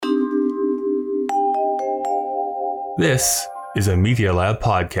This is a Media Lab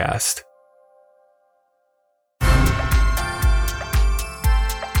podcast.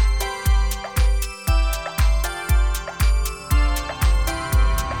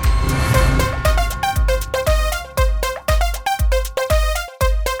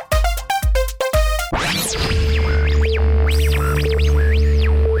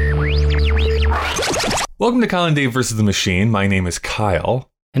 Welcome to Kyle and Dave versus the Machine. My name is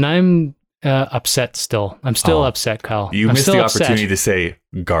Kyle. And I'm upset still. I'm still upset, Kyle. You missed the opportunity to say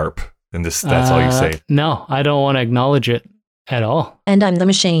GARP, and that's all you say. No, I don't want to acknowledge it at all. And I'm the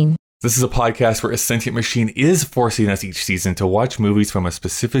Machine. This is a podcast where a sentient machine is forcing us each season to watch movies from a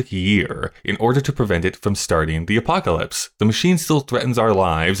specific year in order to prevent it from starting the apocalypse. The machine still threatens our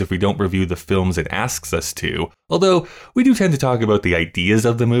lives if we don't review the films it asks us to, although we do tend to talk about the ideas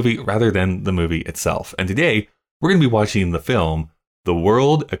of the movie rather than the movie itself. And today, we're going to be watching the film The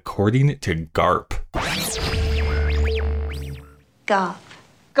World According to Garp. Garp.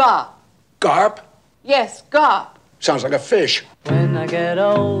 Garp. Garp? Yes, Garp. Sounds like a fish. When I get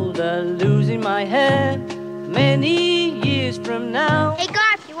older, losing my head, many years from now. Hey,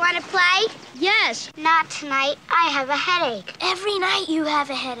 Garp, you want to play? Yes. Not tonight. I have a headache. Every night you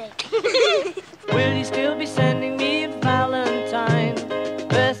have a headache. Will you still be sending me a Valentine?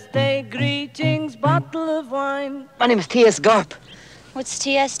 Birthday greetings, bottle of wine. My name is T.S. Garp. What's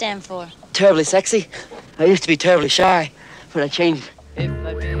TS stand for? Terribly sexy. I used to be terribly shy, but I changed.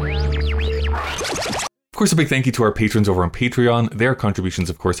 Of course, a big thank you to our patrons over on Patreon. Their contributions,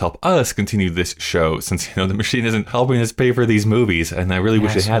 of course, help us continue this show since, the machine isn't helping us pay for these movies, and I really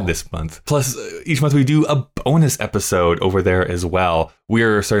wish it had this month. Plus, each month we do a bonus episode over there as well. We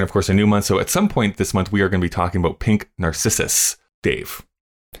are starting, of course, a new month, so at some point this month we are going to be talking about Pink Narcissus. Dave,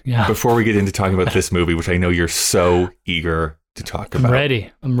 before we get into talking about this movie, which I know you're so eager to talk about.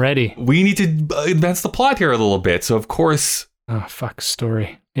 I'm ready. We need to advance the plot here a little bit, so of course... Oh, fuck,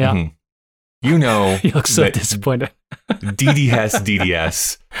 story. Yeah. Mm-hmm. You know, you look so disappointed.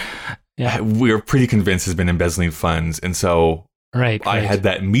 DDS, we're pretty convinced has been embezzling funds. And so I had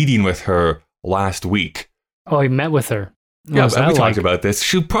that meeting with her last week. Oh, you met with her? Yeah, we talked about this.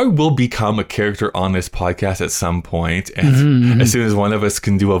 She probably will become a character on this podcast at some point. And as soon as one of us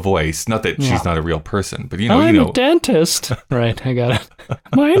can do a voice, not that she's not a real person, but I'm a dentist. Right, I got it.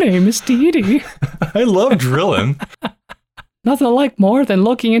 My name is Dee Dee. I love drilling. Nothing I like more than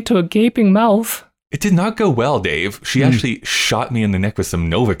looking into a gaping mouth. It did not go well, Dave. She actually shot me in the neck with some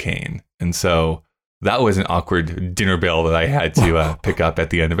Novocaine. And so that was an awkward dinner bill that I had to pick up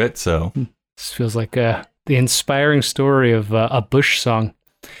at the end of it. So this feels like the inspiring story of a Bush song.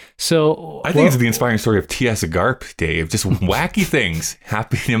 So I think it's the inspiring story of T.S. Garp, Dave. Just wacky things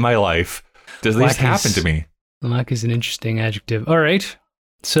happening in my life. Does this happen to me? Wacky is an interesting adjective. All right.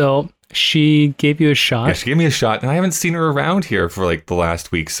 So she gave you a shot. Yeah, she gave me a shot, and I haven't seen her around here for like the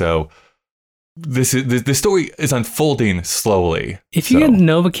last week. So the story is unfolding slowly. If you get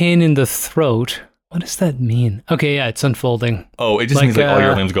Novocaine in the throat, what does that mean? Okay, yeah, it's unfolding. Oh, it just means like all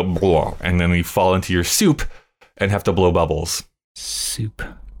your limbs go blah, and then you fall into your soup and have to blow bubbles. Soup.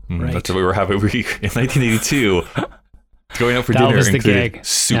 Right. That's what we were having in 1982. Going out for that dinner was the included gag.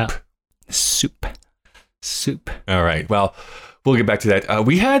 Soup. Yeah. Soup. All right. Well, we'll get back to that.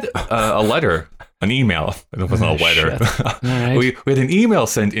 We had a letter, an email. It wasn't a letter. Right. We had an email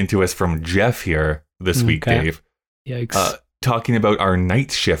sent into us from Jeff here this week, Dave. Yikes. Talking about our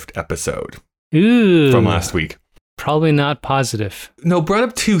night shift episode from last week. Probably not positive. No, brought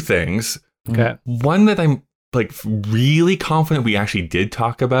up two things. Okay. One that I'm like really confident we actually did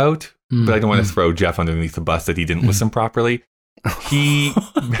talk about, but I don't want to throw Jeff underneath the bus that he didn't listen properly.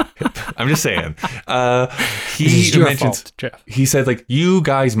 I'm just saying, he mentioned, he said like, you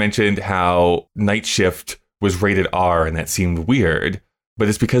guys mentioned how Night Shift was rated R and that seemed weird, but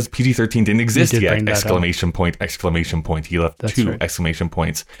it's because PG-13 didn't exist yet, exclamation point. He left two exclamation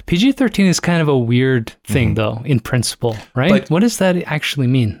points. PG-13 is kind of a weird thing though, in principle, right? But what does that actually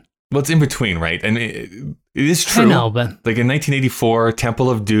mean? Well, it's in between, right? And it is true. I know, but like in 1984,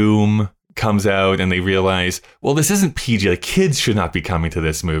 Temple of Doom comes out and they realize, well, this isn't PG. Like kids should not be coming to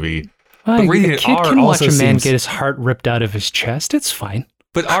this movie. But rated R also can watch a man get his heart ripped out of his chest. It's fine.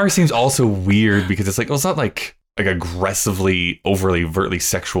 But R seems also weird because it's like, well, it's not like aggressively, overtly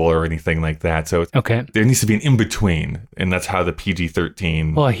sexual or anything like that. So there needs to be an in between, and that's how the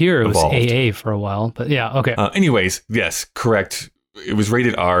PG-13. Well, here it evolved. Was AA for a while, but yeah, okay. Anyways, yes, correct. It was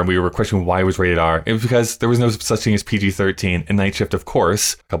rated R, and we were questioning why it was rated R. It was because there was no such thing as PG-13. In Night Shift, of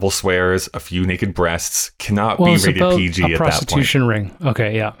course, a couple swears, a few naked breasts cannot be rated PG at that point. A prostitution ring.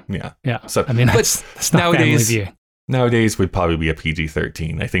 Okay, yeah. Yeah. So, I mean, that's not family view. Nowadays would probably be a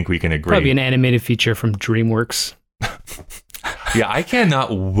PG-13. I think we can agree. Probably an animated feature from DreamWorks. Yeah, I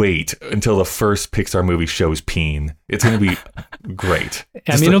cannot wait until the first Pixar movie shows Peen. It's going to be great.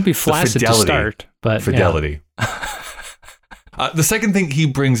 I mean, it'll be flaccid to start, but fidelity. Yeah. The second thing he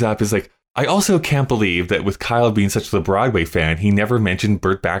brings up is like, I also can't believe that with Kyle being such a Broadway fan, he never mentioned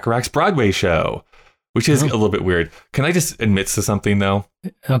Burt Bacharach's Broadway show, which is a little bit weird. Can I just admit to something though?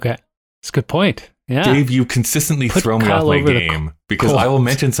 Okay, it's a good point. Yeah, Dave, you consistently throw me off my game because I will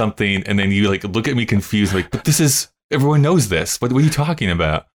mention something and then you like look at me confused, like, but this is. Everyone knows this. What are you talking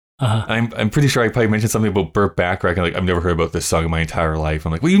about? I'm pretty sure I probably mentioned something about Burt Bacharach. And like, I've never heard about this song in my entire life.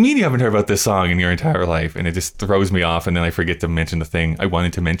 I'm like, what do you mean you haven't heard about this song in your entire life? And it just throws me off. And then I forget to mention the thing I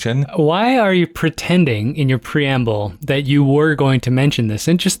wanted to mention. Why are you pretending in your preamble that you were going to mention this?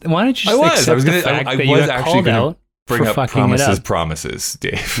 And just why don't you just accept the fact that you got called out bring for up fucking it up? Promises,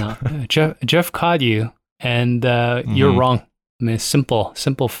 Dave. No, Jeff caught you, and you're wrong. I mean, simple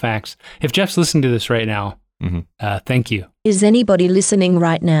facts. If Jeff's listening to this right now, thank you. Is anybody listening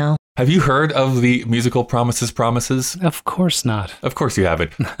right now? Have you heard of the musical Promises? Of course not. Of course you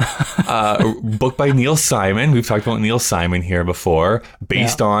haven't. Book by Neil Simon. We've talked about Neil Simon here before.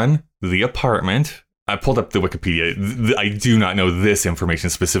 Based on The Apartment. I pulled up the Wikipedia. I do not know this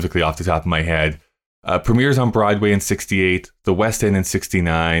information specifically off the top of my head. Premieres on Broadway in 1968, the West End in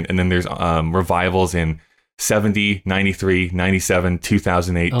 1969, and then there's revivals in 70, 93, 97,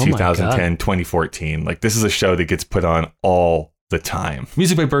 2008, 2010, 2014. Like, this is a show that gets put on all the time.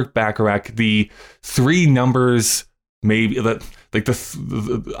 Music by Burt Bacharach. The three numbers, maybe, like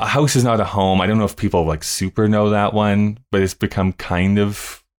the A House Is Not a Home. I don't know if people like super know that one, but it's become kind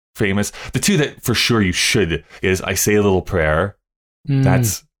of famous. The two that for sure you should is I Say a Little Prayer.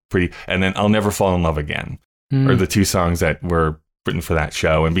 That's pretty. And then I'll Never Fall in Love Again are the two songs that were written for that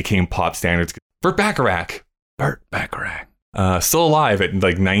show and became pop standards. Burt Bacharach. Still alive at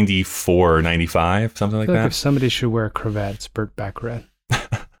like 94, 95, something like that. If somebody should wear a cravat, it's Burt Bacharach.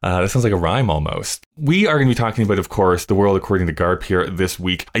 That sounds like a rhyme almost. We are going to be talking about, of course, The World According to Garp here this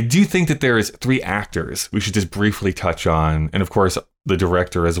week. I do think that there is three actors we should just briefly touch on. And of course, the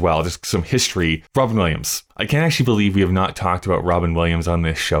director as well. Just some history. Robin Williams. I can't actually believe we have not talked about Robin Williams on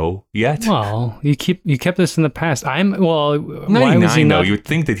this show yet. Well, you kept this in the past. 99, why was he though. You would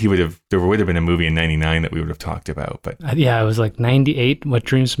think that there would have been a movie in 99 that we would have talked about, but yeah, it was like 98. What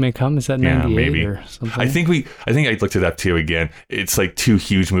Dreams May Come? Is that 98 maybe. or something? I think I looked it up too again. It's like two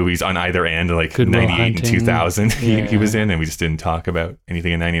huge movies on either end, like Good 98 and 2000 he was in, and we just didn't talk about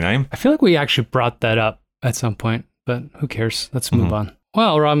anything in 99. I feel like we actually brought that up at some point, but who cares? Let's move on.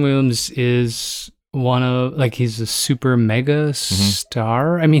 Well, Robin Williams is he's a super mega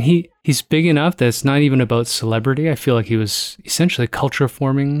star. I mean, he's big enough that it's not even about celebrity. I feel like he was essentially culture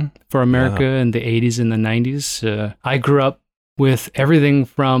forming for America in the 80s and the 90s. I grew up with everything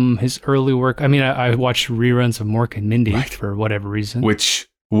from his early work. I mean, I watched reruns of Mork and Mindy for whatever reason. Which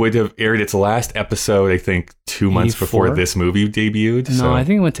would have aired its last episode, I think, 2 months before this movie debuted. No, I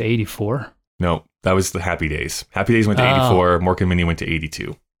think it went to 84. No, that was the Happy Days. Happy Days went to 84. Mork and Mindy went to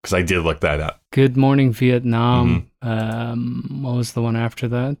 82. Because I did look that up. Good Morning Vietnam. What was the one after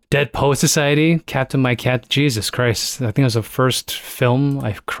that? Dead Poet Society. Captain My Cat. Jesus Christ. I think it was the first film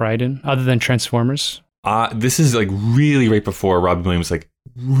I cried in, other than Transformers. This is like really right before Robin Williams like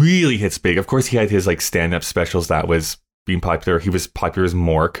really hits big. Of course, he had his like stand-up specials that was being popular. He was popular as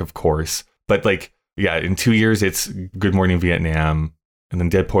Mork, of course. But like, yeah, in 2 years, it's Good Morning Vietnam. And then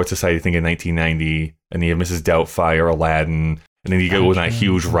Dead Poet Society, I think, in 1990. And then you have Mrs. Doubtfire, Aladdin. And then you go with that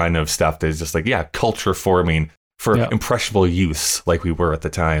huge run of stuff that's just like, yeah, culture forming for impressionable use like we were at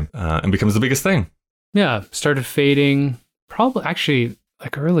the time and becomes the biggest thing. Yeah, started fading. Probably actually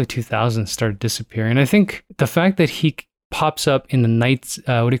like early 2000s started disappearing. I think the fact that he pops up in the Night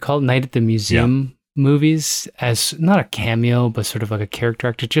at the Museum movies as not a cameo, but sort of like a character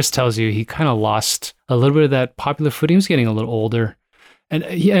actor just tells you he kind of lost a little bit of that popular footing. He was getting a little older. And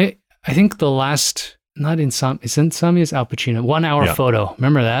I think the last... It's Insomnia's Al Pacino. 1 Hour Photo.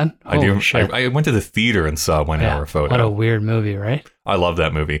 Remember that? I do. I went to the theater and saw 1 Hour Photo. What a weird movie, right? I love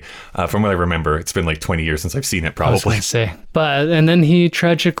that movie. From what I remember, it's been like 20 years since I've seen it, probably. I was going to say. And then he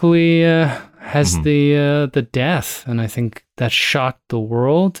tragically has the death, and I think that shocked the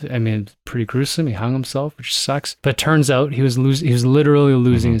world. I mean, it's pretty gruesome. He hung himself, which sucks. But it turns out he was literally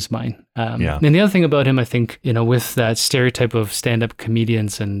losing his mind. And the other thing about him, I think, with that stereotype of stand-up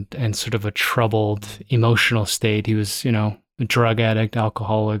comedians and sort of a troubled emotional state, he was, a drug addict,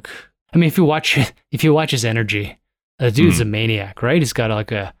 alcoholic. I mean, if you watch his energy, the dude's a maniac, right? He's got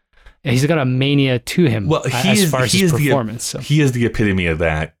a mania to him. Well, as far as his performance. He is the epitome of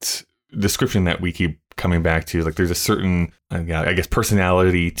that description that we keep coming back to, like, there's a certain, I guess,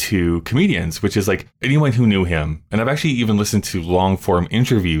 personality to comedians, which is like anyone who knew him. And I've actually even listened to long form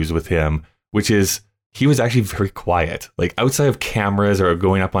interviews with him, which is he was actually very quiet. Like outside of cameras or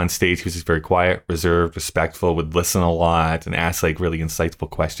going up on stage, he was just very quiet, reserved, respectful, would listen a lot and ask like really insightful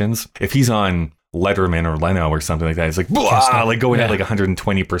questions. If he's on Letterman or Leno or something like that, it's like, blah, like going at like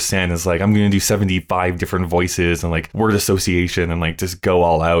 120%. Is like, I'm going to do 75 different voices and like word association and like just go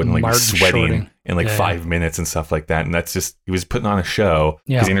all out and like sweating in like 5 minutes and stuff like that. And that's just, he was putting on a show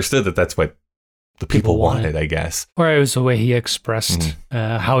because he understood that that's what the people wanted, I guess. Or it was the way he expressed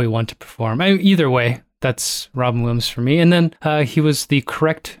how he wanted to perform. Either way, that's Robin Williams for me. And then he was the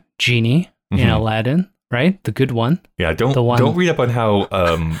correct genie in Aladdin. Right? The good one. Yeah, don't read up on how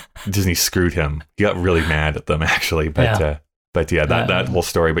Disney screwed him. He got really mad at them, actually. But that whole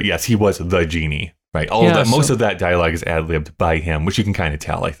story. But yes, he was the genie. Right. Most of that dialogue is ad-libbed by him, which you can kind of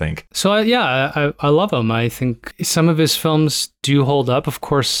tell, I think. So, I love him. I think some of his films do hold up. Of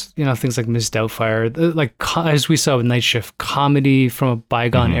course, things like Miss Doubtfire, like as we saw with Night Shift, comedy from a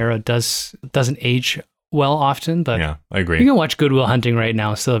bygone era doesn't age well often. But yeah, I agree. You can watch Good Will Hunting right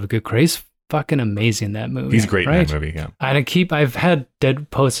now, still have a good craze. Fucking amazing, that movie. He's great in that movie, yeah. And I've had Dead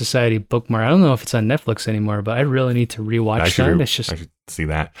Poet Society bookmark. I don't know if it's on Netflix anymore, but I really need to rewatch that. I should see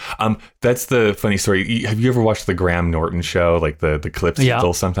that. That's the funny story. Have you ever watched the Graham Norton show? Like the clips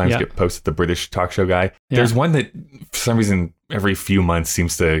still sometimes get posted, the British talk show guy. Yeah. There's one that for some reason every few months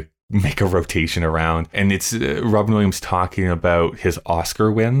seems to make a rotation around. And it's Robin Williams talking about his Oscar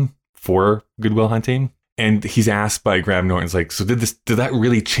win for Good Will Hunting. And he's asked by Graham Norton's like, so did that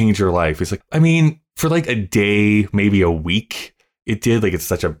really change your life? He's like, I mean, for like a day, maybe a week, it did. Like, it's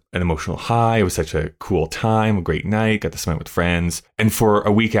such an emotional high. It was such a cool time, a great night, got to spend it with friends. And for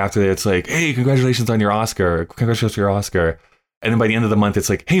a week after that, it's like, hey, congratulations on your Oscar. Congratulations on your Oscar. And then by the end of the month, it's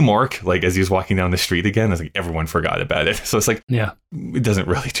like, hey, Mark, like as he was walking down the street again, it's like everyone forgot about it. So it's like, it doesn't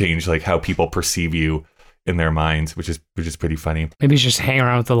really change like how people perceive you in their minds, which is pretty funny. Maybe he's just hanging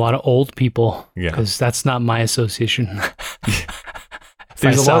around with a lot of old people. Yeah, because that's not my association.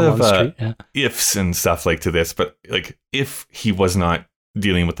 There's a lot of ifs and stuff like to this, but like if he was not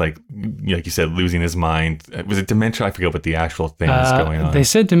dealing with like you said, losing his mind, was it dementia? I forget what the actual thing is going on. They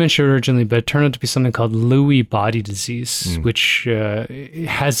said dementia originally, but it turned out to be something called Lewy body disease, which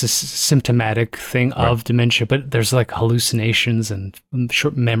has a symptomatic thing of dementia, but there's like hallucinations and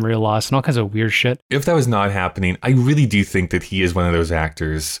short memory loss and all kinds of weird shit. If that was not happening, I really do think that he is one of those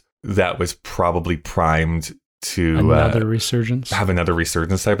actors that was probably primed to have another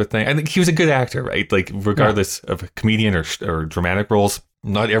resurgence type of thing. I think he was a good actor, right? Like regardless of a comedian or dramatic roles,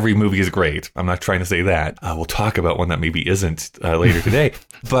 not every movie is great. I'm not trying to say that. We'll talk about one that maybe isn't later today.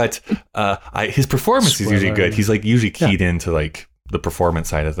 But his performance is usually good. He's like usually keyed into like the performance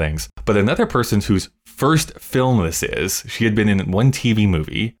side of things. But another person whose first film this is, she had been in one TV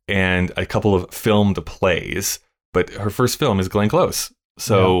movie and a couple of filmed plays, but her first film is Glenn Close.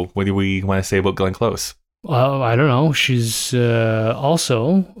 So what do we want to say about Glenn Close? Well, I don't know. She's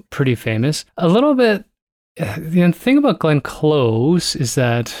also pretty famous. A little bit. The thing about Glenn Close is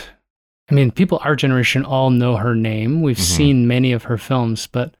that, I mean, people our generation all know her name. We've seen many of her films,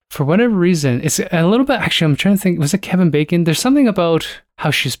 but for whatever reason, it's a little bit, actually, I'm trying to think, was it Kevin Bacon? There's something about how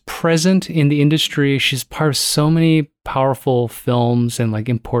she's present in the industry. She's part of so many powerful films and like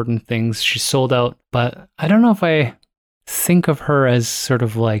important things. She's sold out, but I don't know if I think of her as sort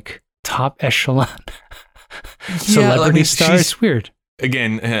of like top echelon celebrity star. It's weird.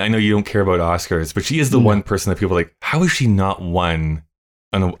 Again, I know you don't care about Oscars, but she is the one person that people are like, how has she not won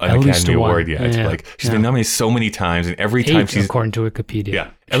an Academy Award yet? Yeah. Like she's been nominated so many times, and every time she's, according to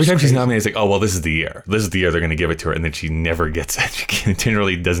Wikipedia, every time she's nominated, it's like, oh well, this is the year. This is the year they're going to give it to her, and then she never gets it. She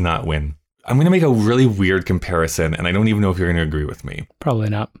continually does not win. I'm going to make a really weird comparison, and I don't even know if you're going to agree with me. Probably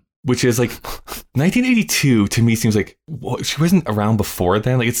not. Which is like 1982 to me seems like she wasn't around before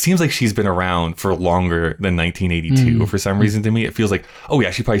then. Like it seems like she's been around for longer than 1982 for some reason. To me, it feels like, oh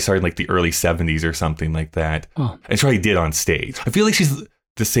yeah, she probably started in like the early 70s or something like that. And she probably did on stage. I feel like she's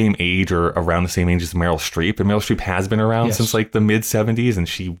the same age or around the same age as Meryl Streep, and Meryl Streep has been around since like the mid 70s, and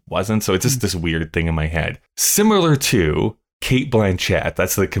she wasn't. So it's just this weird thing in my head. Similar to Cate Blanchett,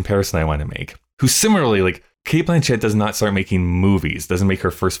 that's the comparison I want to make. Who similarly like. Cate Blanchett does not start making movies, doesn't make her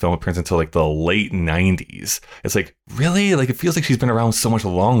first film appearance until like the late 90s. It's like, really? Like, it feels like she's been around so much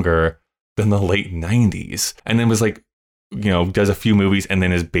longer than the late 90s. And then was like does a few movies and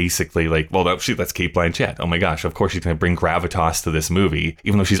then is basically like, well, shoot, that's Cate Blanchett. Oh my gosh, of course she's going to bring gravitas to this movie,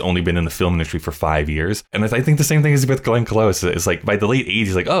 even though she's only been in the film industry for 5 years. And I think the same thing is with Glenn Close. It's like by the late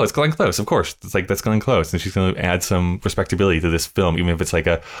 80s, like, oh, it's Glenn Close. Of course. It's like, that's Glenn Close. And she's going to add some respectability to this film, even if it's like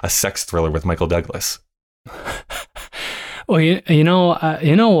a sex thriller with Michael Douglas. Well, you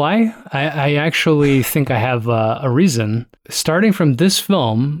know why? I actually think I have a reason. Starting from this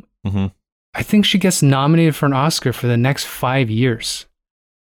film, I think she gets nominated for an Oscar for the next 5 years.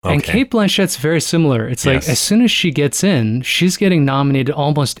 Okay. And Cate Blanchett's very similar. It's like as soon as she gets in, she's getting nominated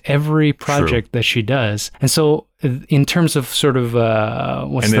almost every project that she does. And so in terms of sort of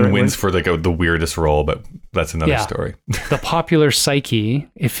wins for like the weirdest role, but that's another story. The popular psyche,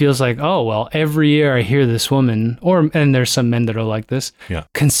 it feels like, oh well, every year I hear this woman, and there's some men that are like this,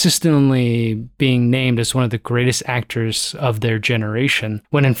 consistently being named as one of the greatest actors of their generation,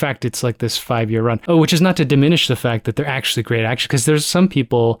 when in fact it's like this 5-year run. Oh, which is not to diminish the fact that they're actually great actors, because there's some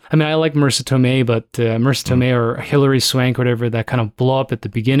people, I mean, I like Marissa Tomei, but Marissa Tomei or Hilary Swank, or whatever, that kind of blow up at the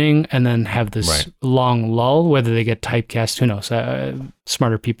beginning and then have this long lull, whether they get typecast, who knows?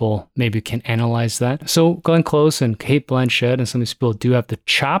 Smarter people maybe can analyze that. So Glenn Close and Cate Blanchett and some of these people do have the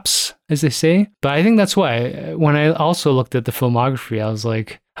chops, as they say. But I think that's why when I also looked at the filmography, I was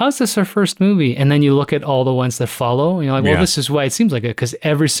like, how's this her first movie? And then you look at all the ones that follow, and you're like, well, this is why it seems like it, because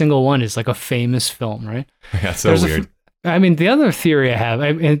every single one is like a famous film, right? Yeah, so weird. I mean, the other theory I have,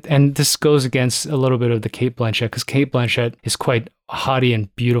 and this goes against a little bit of the Cate Blanchett, because Cate Blanchett is quite haughty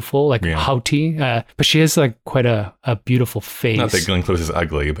and beautiful, like haughty, but she has like quite a beautiful face. Not that Glenn Close is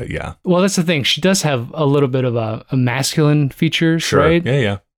ugly, but yeah. Well, that's the thing. She does have a little bit of a masculine features, right?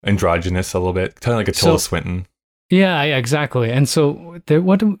 Yeah. Androgynous a little bit, kind of like a Tilda Swinton. Yeah, exactly. And so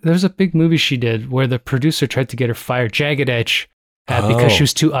there's a big movie she did where the producer tried to get her fired, Jagged Edge, because she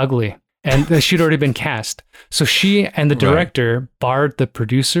was too ugly. And she'd already been cast. So she and the director barred the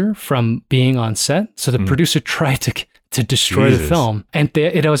producer from being on set. So the producer tried to destroy the film. And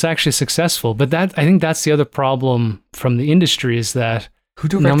it was actually successful. But I think that's the other problem from the industry, is that who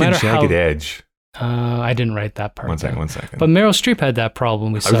directed Jagged Edge? I didn't write that part. One second. But Meryl Streep had that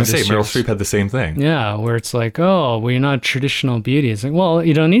problem. I was going to say, Meryl Streep had the same thing. Yeah, where it's like, oh, well, you're not traditional beauty. It's like, well,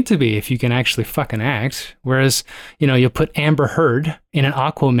 you don't need to be if you can actually fucking act. Whereas, you put Amber Heard in an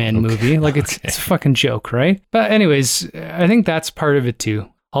Aquaman movie. Like, it's a fucking joke, right? But anyways, I think that's part of it too.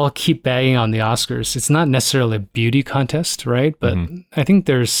 I'll keep bagging on the Oscars. It's not necessarily a beauty contest, right? But I think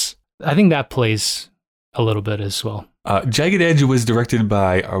that plays a little bit as well. Jagged Edge was directed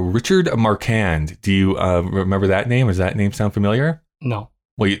by Richard Marquand. Do you remember that name? Does that name sound familiar? No.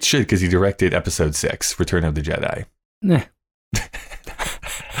 Well, it should, because he directed Episode 6, Return of the Jedi. Nah.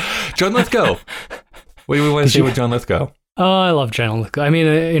 John Lithgow. What do we want to say with John Lithgow? Oh, I love John Lithgow. I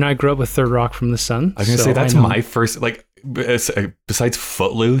mean, I grew up with Third Rock from the Sun. I was going to say, that's my first, like, besides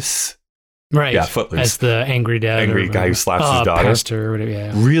Footloose. Right. Yeah, Footloose. As the angry dad. Angry guy who slaps his daughter. Pastor or whatever,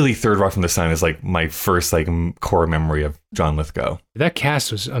 yeah. Really, Third Rock from the Sun is like my first like core memory of John Lithgow. That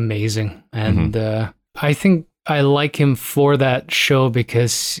cast was amazing. And I think I like him for that show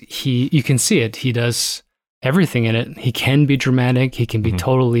because you can see it. He does everything in it. He can be dramatic. He can be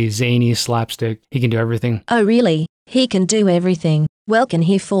totally zany, slapstick. He can do everything. Oh, really? He can do everything. Well, can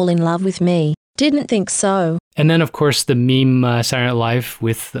he fall in love with me? Didn't think so. And then, of course, the meme Saturday Night Live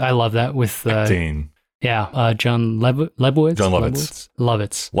with, I love that, with... Dean. Yeah, John Lebowitz? John Lovitz.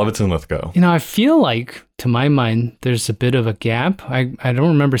 Lovitz and Lithgow. I feel like, to my mind, there's a bit of a gap. I don't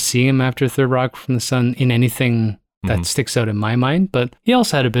remember seeing him after Third Rock from the Sun in anything that sticks out in my mind, but he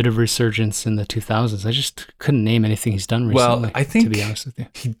also had a bit of resurgence in the 2000s. I just couldn't name anything he's done recently, well, I think, to be honest with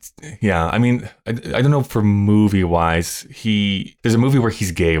you. I mean, I don't know for movie-wise, there's a movie where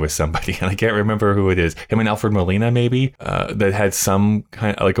he's gay with somebody, and I can't remember who it is. Him and Alfred Molina, maybe, that had some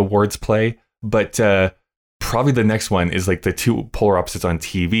kind of like awards play, but probably the next one is like the two polar opposites on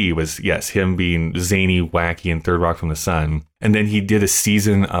TV was, yes, him being zany, wacky in Third Rock from the Sun. And then he did a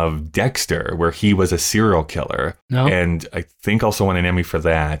season of Dexter where he was a serial killer. No. And I think also won an Emmy for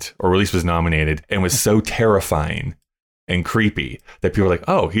that, or at least was nominated, and was so terrifying and creepy that people were like,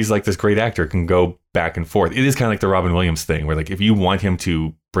 oh, he's like this great actor, can go back and forth. It is kind of like the Robin Williams thing where like if you want him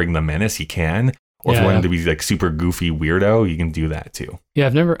to bring the menace, he can. Or if you want him to be like super goofy weirdo, you can do that too. Yeah,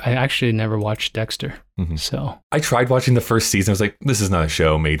 I actually never watched Dexter. So I tried watching the first season. I was like, this is not a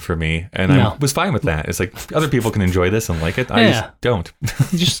show made for me. And I was fine with that. It's like other people can enjoy this and like it. I just don't.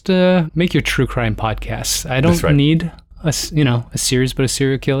 Just make your true crime podcasts. I don't need a series about a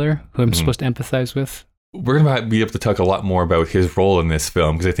serial killer who I'm supposed to empathize with. We're going to be able to talk a lot more about his role in this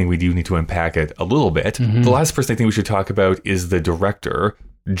film because I think we do need to unpack it a little bit. The last person I think we should talk about is the director,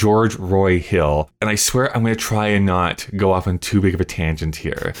 George Roy Hill. And I swear I'm going to try and not go off on too big of a tangent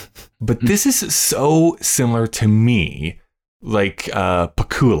here. But this is so similar to me, like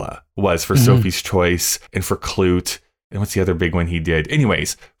Pakula was for Sophie's Choice and for Clute. And what's the other big one he did?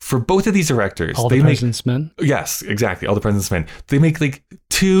 Anyways, for both of these directors, All the President's Men. Yes, exactly. All the President's Men. They make like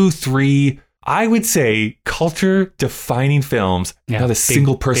 2, 3, I would say, culture-defining films. Not a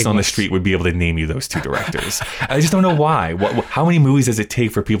single person on the street would be able to name you those 2 directors. I just don't know why. How many movies does it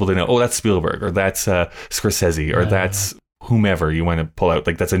take for people to know, oh, that's Spielberg, or that's Scorsese, or that's whomever you want to pull out,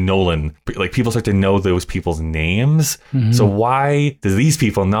 like that's a Nolan. Like people start to know those people's names. So why do these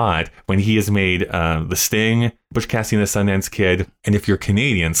people not, when he has made The Sting, Butch Cassidy and the Sundance Kid, and if you're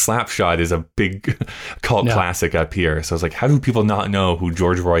Canadian, Slapshot is a big cult classic up here. So I was like, how do people not know who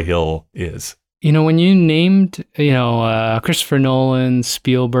George Roy Hill is? You know, when you named, Christopher Nolan,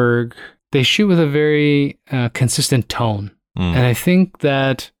 Spielberg, they shoot with a very consistent tone. And I think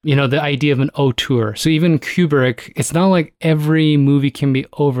that, the idea of an auteur. So even Kubrick, it's not like every movie can be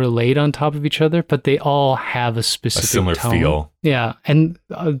overlaid on top of each other, but they all have a specific similar tone. feel. Yeah. And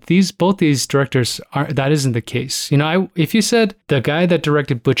both these directors that isn't the case. If you said the guy that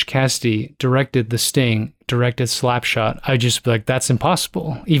directed Butch Cassidy directed The Sting, directed Slapshot, I'd just be like, that's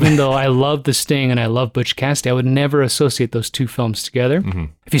impossible. Even though I love The Sting and I love Butch Cassidy, I would never associate those 2 films together.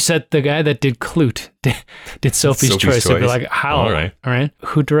 If you said the guy that did Clute did Sophie's Choice, I'd be like, how? All right.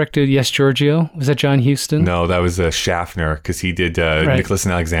 Who directed Yes, Giorgio? Was that John Huston? No, that was Schaffner, because he did Nicholas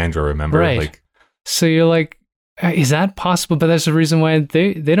and Alexandra, remember? Right. So you're like, is that possible? But that's the reason why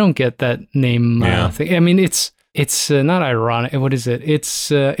they don't get that name thing. I mean, it's not ironic. What is it?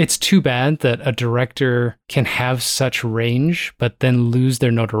 It's too bad that a director can have such range, but then lose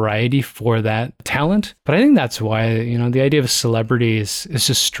their notoriety for that talent. But I think that's why, the idea of celebrity is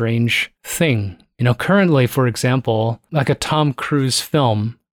a strange thing. Currently, for example, like a Tom Cruise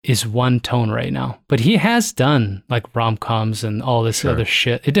film is one tone right now, but he has done like rom-coms and all this other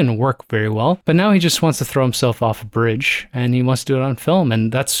shit. It didn't work very well, but now he just wants to throw himself off a bridge and he wants to do it on film.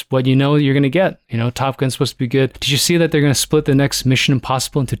 And that's what you're going to get. Top Gun's supposed to be good. Did you see that they're going to split the next Mission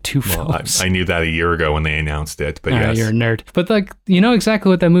Impossible into 2 films? I knew that a year ago when they announced it, but yes. You're a nerd. But like, exactly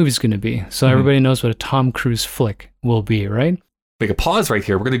what that movie's going to be. So everybody knows what a Tom Cruise flick will be, right? Make a pause right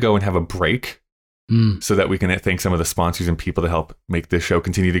here. We're going to go and have a break. So that we can thank some of the sponsors and people to help make this show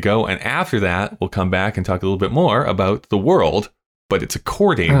continue to go. And after that, we'll come back and talk a little bit more about the world, but it's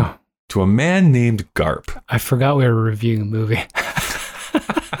according to a man named Garp. I forgot we were reviewing a movie.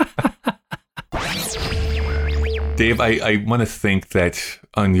 Dave, I want to think that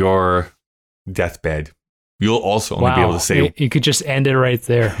on your deathbed, you'll also only be able to say... You could just end it right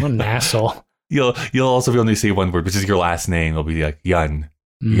there. What an asshole. You'll also be able to say one word, which is your last name. It'll be like Yun.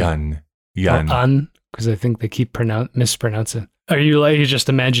 Yun. Or because I think they keep mispronouncing. Are you just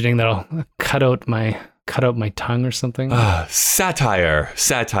imagining that I'll cut out my tongue or something? Satire,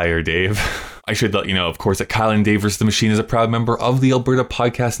 Dave. I should let you know, of course, that Kyle and Dave vs. the Machine is a proud member of the Alberta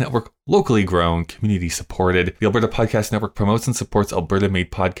Podcast Network, locally grown, community supported. The Alberta Podcast Network promotes and supports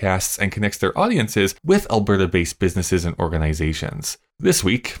Alberta-made podcasts and connects their audiences with Alberta-based businesses and organizations. This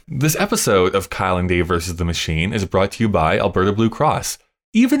episode of Kyle and Dave vs. the Machine is brought to you by Alberta Blue Cross.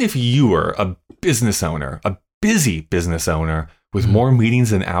 Even if you are a business owner, a busy business owner with more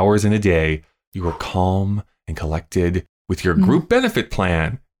meetings than hours in a day, you are calm and collected with your group benefit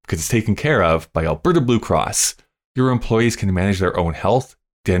plan because it's taken care of by Alberta Blue Cross. Your employees can manage their own health,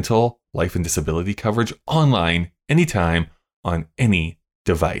 dental, life and disability coverage online, anytime, on any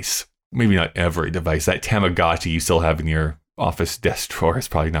device. Maybe not every device. That Tamagotchi you still have in your office desk drawer is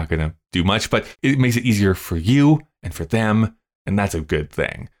probably not going to do much, but it makes it easier for you and for them. And that's a good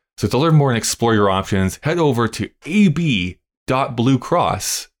thing. So to learn more and explore your options, head over to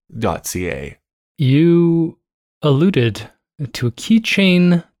ab.bluecross.ca. You alluded to a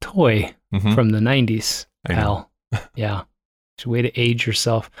keychain toy from the 90s, pal. Yeah. It's a way to age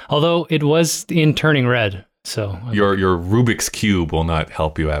yourself. Although it was in Turning Red. So your Rubik's Cube will not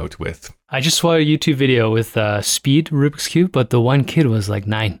help you out with. I just saw a YouTube video with Speed Rubik's Cube, but the one kid was like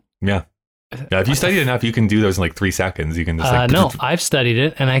 9. Yeah. Yeah, if you study it enough, you can do those in like 3 seconds. You can just no, I've studied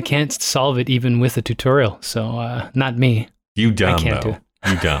it and I can't solve it even with a tutorial. So not me. You dumb, though.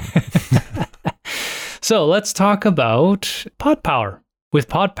 You dumb. So let's talk about Pod Power. With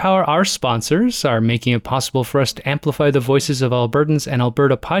Pod Power, our sponsors are making it possible for us to amplify the voices of Albertans and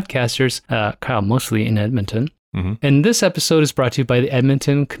Alberta podcasters, Kyle, mostly in Edmonton. And this episode is brought to you by the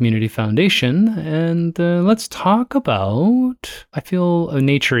Edmonton Community Foundation. And let's talk about, I feel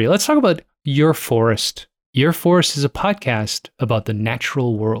naturey. Let's talk about Your Forest. Your Forest is a podcast about the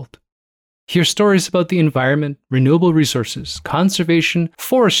natural world. Hear stories about the environment, renewable resources, conservation,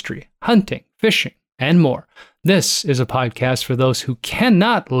 forestry, hunting, fishing, and more. This is a podcast for those who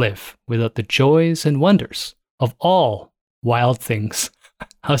cannot live without the joys and wonders of all wild things.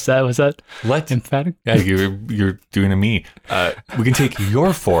 How's that? Was that emphatic? Yeah, you're doing a me. We can take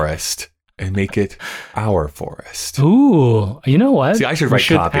your forest and make it our forest. Ooh, you know what? See, I should write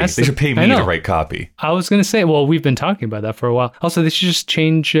copy. They should pay me to write copy. I was going to say, well, we've been talking about that for a while. Also, they should just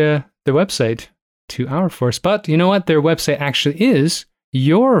change their website to Our Forest. But you know what? Their website actually is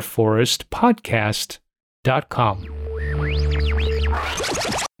yourforestpodcast.com.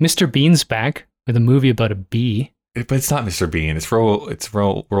 Mr. Bean's back with a movie about a bee. But it's not Mr. Bean. It's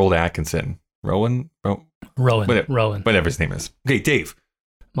Roald Atkinson. Rowan. Whatever his name is. Okay, Dave.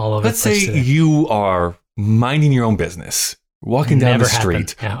 All over. Let's say you are minding your own business, walking down the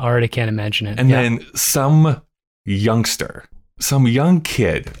street. Yeah, already can't imagine it. And then some youngster, some young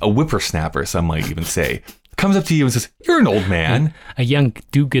kid, a whippersnapper, some might even say, comes up to you and says, "You're an old man." A young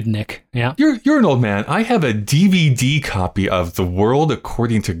do-goodnik. Yeah. You're an old man. I have a DVD copy of The World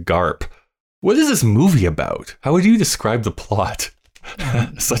According to Garp. What is this movie about? How would you describe the plot,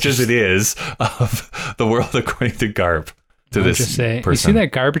 such as it is, of The World According to Garp? Just say, you see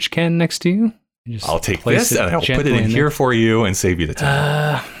that garbage can next to you? I'll take this and I'll put it in here for you and save you the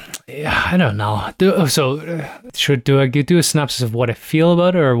time. Yeah, I don't know. Should I do a synopsis of what I feel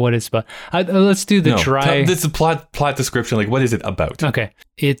about it or what it's about? Let's do the dry. This is plot description. Like, what is it about? Okay,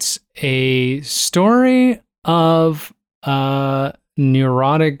 it's a story of a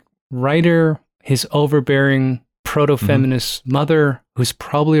neurotic writer, his overbearing proto-feminist mother, who's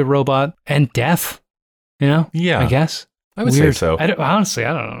probably a robot, and death. You know? Yeah, I guess. I would say so. Honestly,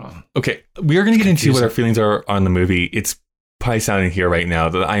 I don't know. Okay, we are going to get into what our feelings are on the movie. It's probably sounding here right now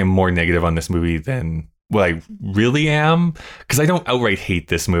that I am more negative on this movie than what I really am, because I don't outright hate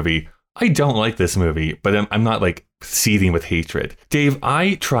this movie. I don't like this movie, but I'm not like seething with hatred. Dave,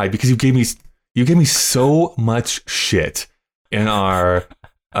 I tried because you gave me so much shit in our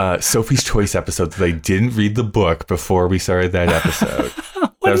Sophie's Choice episode that I didn't read the book before we started that episode.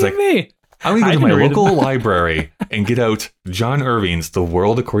 What do you mean? I'm going to go to my local library and get out John Irving's The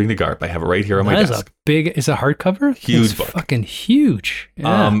World According to Garp. I have it right here on my desk. Is a hardcover? Huge book. Fucking huge.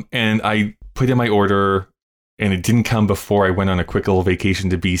 Yeah. And I put in my order and it didn't come before I went on a quick little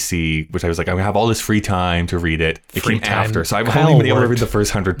vacation to BC, which I was like, I'm going to have all this free time to read it. It came after. So I've only been able to read the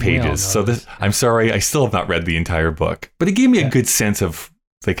first 100 pages. So I'm sorry, I still have not read the entire book. But it gave me a good sense of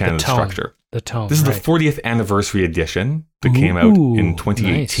the structure. The tone. This is the 40th anniversary edition that came out in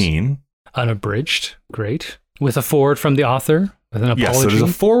 2018. Nice. Unabridged, great. With a foreword from the author, with an apology. Yeah, so there's a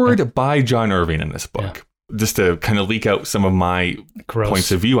foreword by John Irving in this book. Yeah. Just to kind of leak out some of my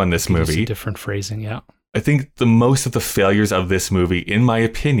points of view on this movie. Different phrasing, yeah. I think most of the failures of this movie, in my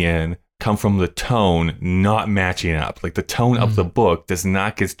opinion, come from the tone not matching up. Like the tone of the book does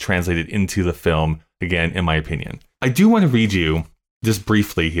not get translated into the film, again, in my opinion. I do want to read you, just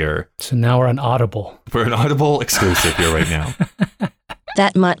briefly here. So now we're on Audible. We're an Audible exclusive here right now.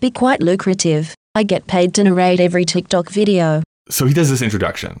 That might be quite lucrative. I get paid to narrate every TikTok video. So he does this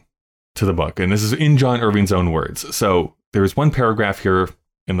introduction to the book, and this is in John Irving's own words. So there's one paragraph here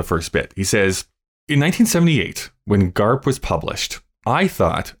in the first bit. He says, in 1978, when Garp was published, I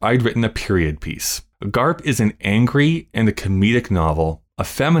thought I'd written a period piece. Garp is an angry and a comedic novel, a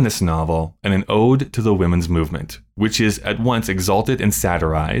feminist novel, and an ode to the women's movement, which is at once exalted and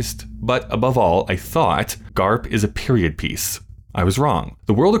satirized. But above all, I thought Garp is a period piece. I was wrong.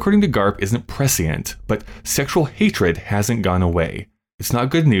 The World According to Garp isn't prescient, but sexual hatred hasn't gone away. It's not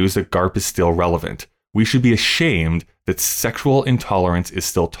good news that Garp is still relevant. We should be ashamed that sexual intolerance is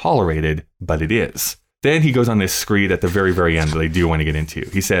still tolerated, but it is. Then he goes on this screed at the very, very end that I do want to get into.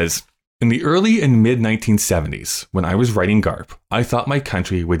 He says, in the early and mid-1970s, when I was writing Garp, I thought my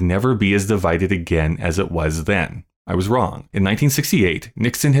country would never be as divided again as it was then. I was wrong. In 1968,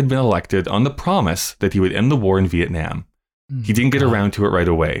 Nixon had been elected on the promise that he would end the war in Vietnam. He didn't get around to it right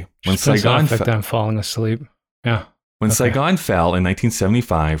away. When Saigon I'm falling asleep. Yeah. When Saigon fell in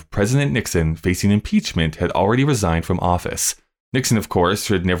 1975, President Nixon, facing impeachment, had already resigned from office. Nixon, of course,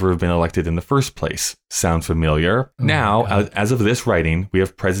 should never have been elected in the first place. Sound familiar? Now, as of this writing, we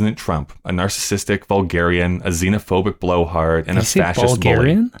have President Trump, a narcissistic vulgarian, a xenophobic blowhard, and a fascist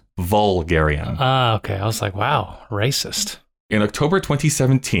bully. Vulgarian. Okay. I was like, wow, racist. In October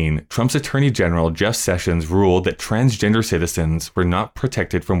 2017, Trump's Attorney General Jeff Sessions ruled that transgender citizens were not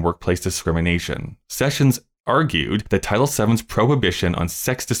protected from workplace discrimination. Sessions argued that Title VII's prohibition on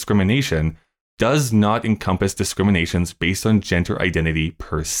sex discrimination does not encompass discriminations based on gender identity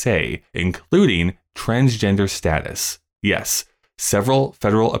per se, including transgender status. Yes, several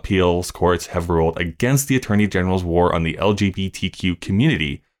federal appeals courts have ruled against the Attorney General's war on the LGBTQ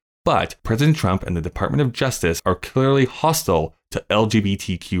community, but President Trump and the Department of Justice are clearly hostile to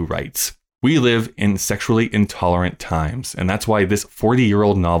LGBTQ rights. We live in sexually intolerant times, and that's why this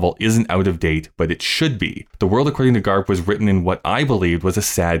 40-year-old novel isn't out of date, but it should be. The World According to Garp was written in what I believed was a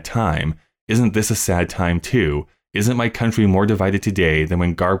sad time. Isn't this a sad time too? Isn't my country more divided today than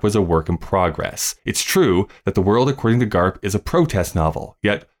when Garp was a work in progress? It's true that The World According to Garp is a protest novel,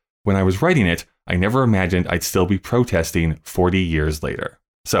 yet when I was writing it, I never imagined I'd still be protesting 40 years later.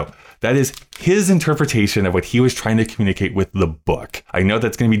 So that is his interpretation of what he was trying to communicate with the book. I know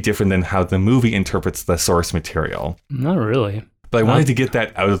that's going to be different than how the movie interprets the source material. Not really. But I wanted to get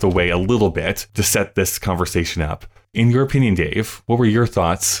that out of the way a little bit to set this conversation up. In your opinion, Dave, what were your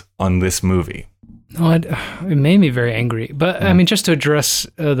thoughts on this movie? No, it made me very angry. But I mean, just to address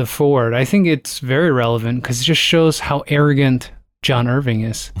the forward, I think it's very relevant because it just shows how arrogant John Irving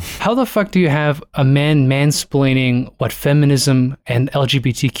is. How the fuck do you have a man mansplaining what feminism and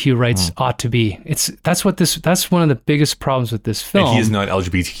LGBTQ rights ought to be? That's one of the biggest problems with this film. And he is not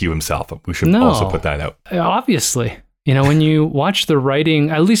LGBTQ himself. We should also put that out. Obviously. You know, when you watch the writing,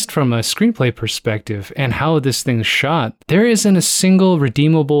 at least from a screenplay perspective, and how this thing's shot, there isn't a single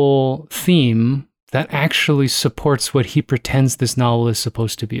redeemable theme that actually supports what he pretends this novel is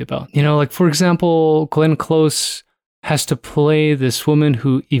supposed to be about. You know, like, for example, Glenn Close has to play this woman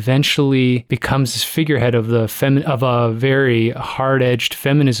who eventually becomes this figurehead of of a very hard-edged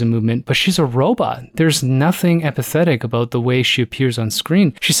feminism movement, but she's a robot. There's nothing empathetic about the way she appears on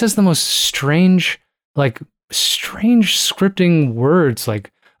screen. She says the most strange scripting words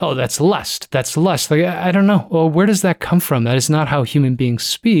like, oh, that's lust. Like, I don't know. Well, where does that come from? That is not how human beings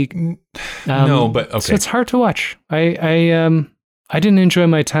speak. No, but okay. So it's hard to watch. I didn't enjoy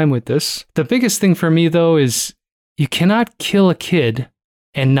my time with this. The biggest thing for me, though, is you cannot kill a kid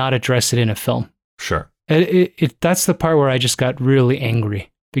and not address it in a film. Sure. That's the part where I just got really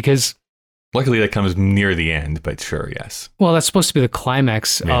angry because... Luckily, that comes near the end, but sure, yes. Well, that's supposed to be the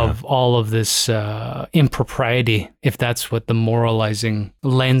climax of all of this impropriety, if that's what the moralizing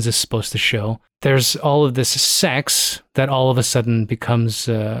lens is supposed to show. There's all of this sex that all of a sudden becomes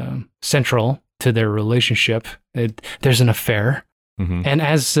central to their relationship. There's an affair. Mm-hmm. And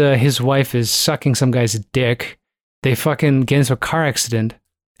as his wife is sucking some guy's dick, they fucking get into a car accident.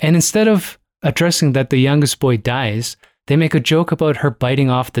 And instead of addressing that the youngest boy dies, they make a joke about her biting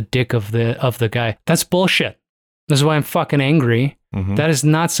off the dick of the guy. That's bullshit. That's why I'm fucking angry. Mm-hmm. That is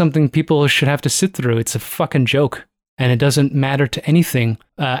not something people should have to sit through. It's a fucking joke. And it doesn't matter to anything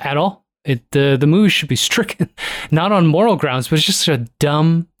at all. The movie should be stricken, not on moral grounds, but it's just a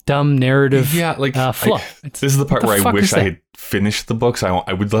dumb narrative flaw. This is the part where I wish I had finished the books.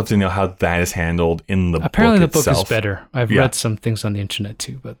 I would love to know how that is handled in the book itself. Apparently the book is better. I've read some things on the internet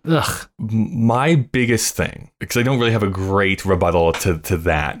too, but ugh. My biggest thing, because I don't really have a great rebuttal to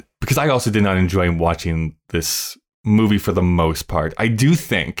that, because I also did not enjoy watching this movie for the most part. I do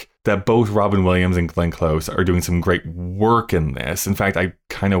think that both Robin Williams and Glenn Close are doing some great work in this. In fact, I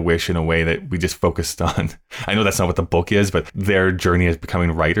kind of wish in a way that we just focused on, I know that's not what the book is, but their journey as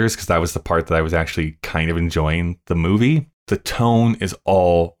becoming writers, because that was the part that I was actually kind of enjoying the movie. The tone is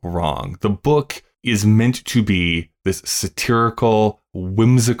all wrong. The book is meant to be this satirical,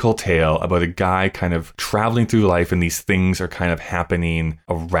 whimsical tale about a guy kind of traveling through life and these things are kind of happening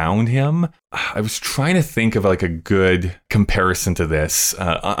around him. I was trying to think of like a good comparison to this.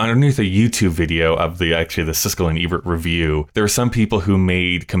 Underneath a YouTube video of the Siskel and Ebert review, there were some people who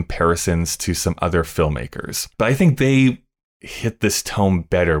made comparisons to some other filmmakers, but I think they hit this tone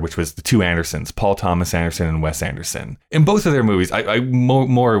better, which was the two Andersons, Paul Thomas Anderson and Wes Anderson. In both of their movies, I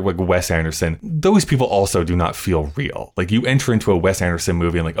more like Wes Anderson, those people also do not feel real. Like you enter into a Wes Anderson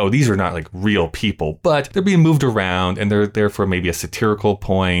movie and like, oh, these are not like real people, but they're being moved around and they're there for maybe a satirical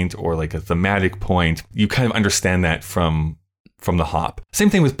point or like a thematic point. You kind of understand that from the hop. Same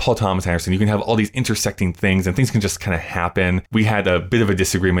thing with Paul Thomas Anderson. You can have all these intersecting things and things can just kind of happen. We had a bit of a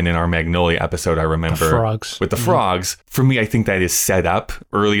disagreement in our Magnolia episode, I remember. With the frogs. For me, I think that is set up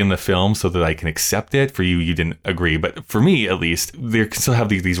early in the film so that I can accept it. For you, you didn't agree. But for me, at least, there can still have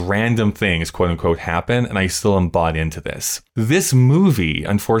these random things, quote unquote, happen. And I still am bought into this. This movie,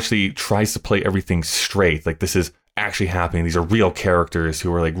 unfortunately, tries to play everything straight. Like this is actually happening. These are real characters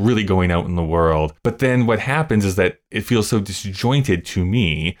who are like really going out in the world. But then what happens is that it feels so disjointed to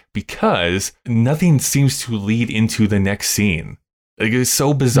me because nothing seems to lead into the next scene. Like, it was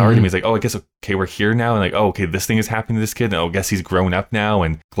so bizarre to me. It's like, oh, I guess, okay, we're here now. And like, oh, okay, this thing is happening to this kid. And oh, I guess he's grown up now.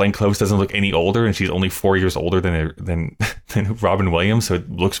 And Glenn Close doesn't look any older. And she's only 4 years older than Robin Williams. So it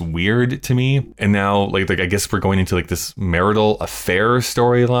looks weird to me. And now, like I guess we're going into like this marital affair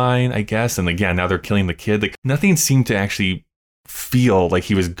storyline, I guess. And like, yeah, now they're killing the kid. Like, nothing seemed to actually feel like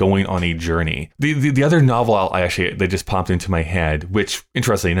he was going on a journey. The other novel that just popped into my head, which,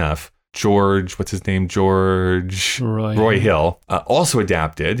 interestingly enough, George Roy Hill, also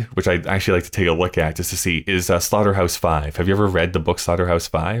adapted, which I actually like to take a look at just to see, is Slaughterhouse-5. Have you ever read the book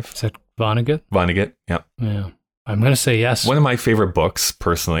Slaughterhouse-5? Is that Vonnegut? Vonnegut, yeah. Yeah. I'm going to say yes. One of my favorite books,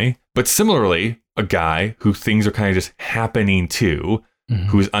 personally. But similarly, a guy who things are kind of just happening to,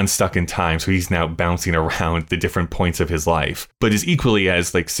 who's unstuck in time. So he's now bouncing around the different points of his life, but is equally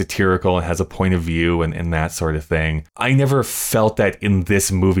as like satirical and has a point of view and that sort of thing. I never felt that in this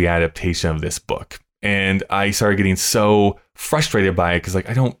movie adaptation of this book. And I started getting so frustrated by it because like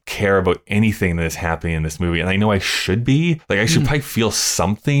I don't care about anything that is happening in this movie. And I know I should be. Like I should probably feel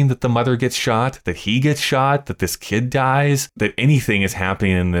something that the mother gets shot, that he gets shot, that this kid dies, that anything is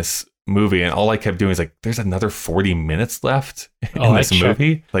happening in this movie. And all I kept doing is like, there's another 40 minutes left in this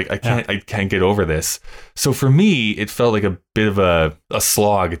movie. Like I can't get over this. So for me, it felt like a bit of a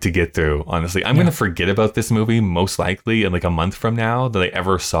slog to get through, honestly. I'm going to forget about this movie most likely in like a month from now that I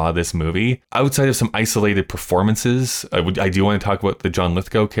ever saw this movie. Outside of some isolated performances, I do want to talk about the John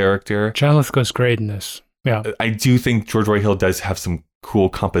Lithgow character. John Lithgow's great in this. Yeah. I do think George Roy Hill does have some cool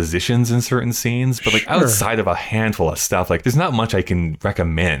compositions in certain scenes, but like outside of a handful of stuff, like there's not much I can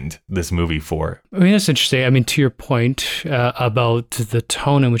recommend this movie for. I mean, that's interesting. I mean, to your point about the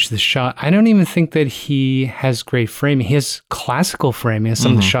tone in which the shot, I don't even think that he has great framing. He has classical framing, and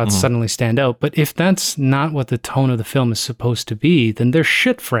some of the shots suddenly stand out. But if that's not what the tone of the film is supposed to be, then they're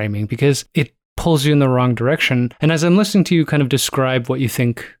shit framing because it pulls you in the wrong direction. And as I'm listening to you kind of describe what you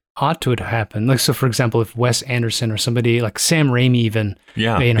think ought to have happened. Like, so for example, if Wes Anderson or somebody like Sam Raimi even,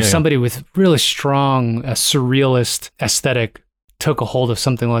 somebody with really strong surrealist aesthetic took a hold of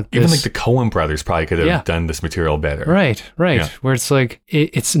something like this. Even like the Coen brothers probably could have done this material better. Right. Yeah. Where it's like,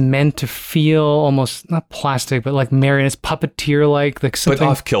 it's meant to feel almost, not plastic, but like marionettes, puppeteer-like. Like something.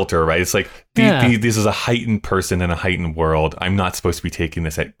 But off kilter, right? It's like, this is a heightened person in a heightened world. I'm not supposed to be taking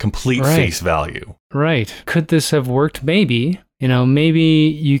this at complete face value. Right. Could this have worked? Maybe. You know, maybe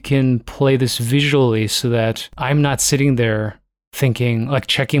you can play this visually so that I'm not sitting there thinking, like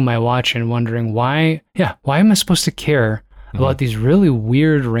checking my watch and wondering why am I supposed to care about these really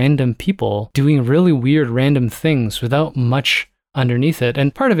weird random people doing really weird random things without much underneath it.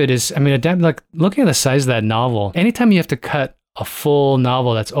 And part of it is, I mean, like looking at the size of that novel, anytime you have to cut a full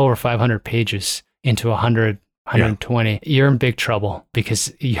novel that's over 500 pages into 120, you're in big trouble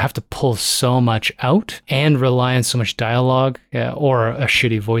because you have to pull so much out and rely on so much dialogue or a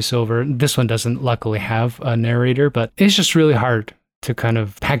shitty voiceover. This one doesn't luckily have a narrator, but it's just really hard to kind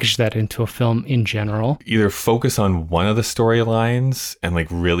of package that into a film in general. Either focus on one of the storylines and like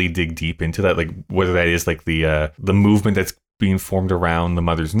really dig deep into that, like whether that is like the movement that's being formed around the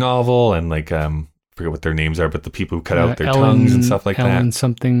mother's novel and like forget what their names are, but the people who cut out their tongues and stuff like that.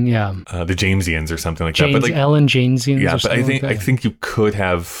 Something, yeah. The Jamesians or something like that. But like Ellen Jamesians. Yeah, but I think you could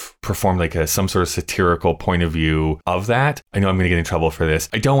have performed like some sort of satirical point of view of that. I know I'm going to get in trouble for this.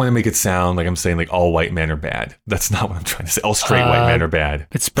 I don't want to make it sound like I'm saying like all white men are bad. That's not what I'm trying to say. All straight white men are bad.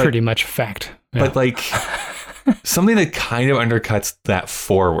 It's pretty much a fact. Yeah. But like something that kind of undercuts that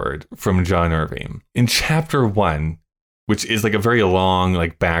forward from John Irving in chapter 1, which is like a very long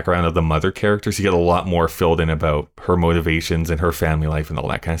like background of the mother character. So you get a lot more filled in about her motivations and her family life and all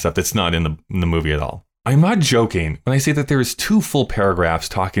that kind of stuff. That's not in the movie at all. I'm not joking when I say that there is 2 full paragraphs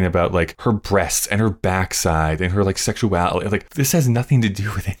talking about like her breasts and her backside and her like sexuality. Like this has nothing to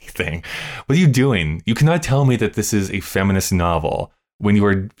do with anything. What are you doing? You cannot tell me that this is a feminist novel when you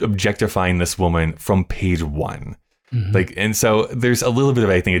are objectifying this woman from page 1. Like, and so there's a little bit of,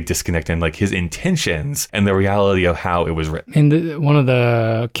 I think, a disconnect in like his intentions and the reality of how it was written. And one of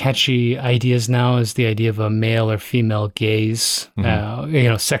the catchy ideas now is the idea of a male or female gaze,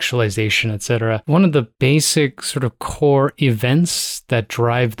 sexualization, etc. One of the basic sort of core events that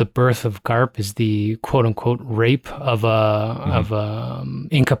drive the birth of Garp is the quote unquote rape of a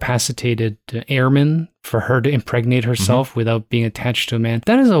incapacitated airman for her to impregnate herself without being attached to a man.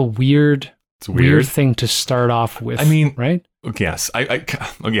 That is a weird thing to start off with. I mean, right? Yes.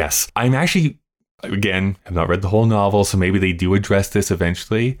 Yes. I'm actually, again, have not read the whole novel, so maybe they do address this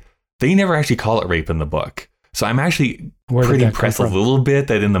eventually. They never actually call it rape in the book. So I'm actually Where did pretty that come impressed a from? little bit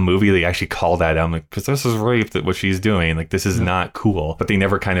that in the movie they actually call that out. I'm like, because this is rape, that what she's doing. Like, this is not cool. But they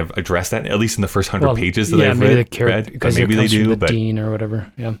never kind of address that, at least in the first 100 pages that I've maybe read. because maybe it they comes from do, the but dean or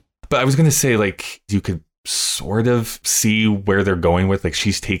whatever. Yeah. But I was going to say, like, you could sort of see where they're going with, like,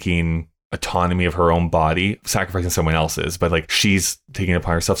 she's taking autonomy of her own body, sacrificing someone else's, but like she's taking it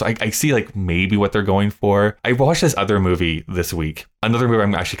upon herself. So I see like maybe what they're going for. I watched this other movie this week, another movie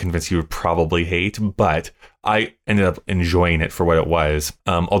I'm actually convinced you would probably hate, but I ended up enjoying it for what it was,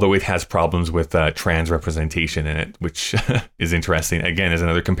 although it has problems with trans representation in it, which is interesting. Again, as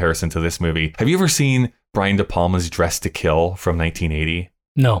another comparison to this movie. Have you ever seen Brian De Palma's Dress to Kill from 1980?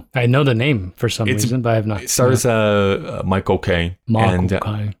 No, I know the name for some reason, but I have not. It stars Michael Caine. And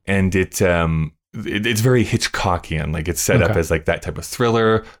it's very Hitchcockian. Like, it's set up as like that type of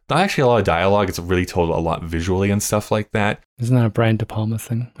thriller. Not actually a lot of dialogue. It's really told a lot visually and stuff like that. Isn't that a Brian De Palma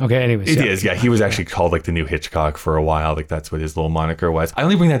thing? Okay, anyways. It is, yeah. He was actually called like the new Hitchcock for a while. Like, that's what his little moniker was. I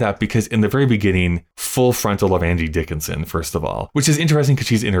only bring that up because in the very beginning, full frontal of Angie Dickinson, first of all, which is interesting because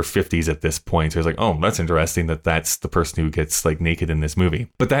she's in her 50s at this point. So it's like, oh, that's interesting that that's the person who gets like naked in this movie.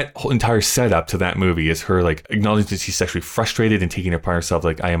 But that whole entire setup to that movie is her like acknowledging that she's sexually frustrated and taking it upon herself.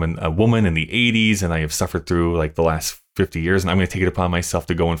 Like, I am a woman in the 80s and I have suffered through like the last 50 years, and I'm going to take it upon myself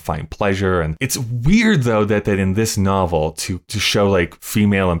to go and find pleasure. And it's weird though that in this novel to show like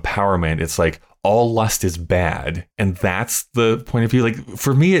female empowerment, it's like all lust is bad, and that's the point of view. Like,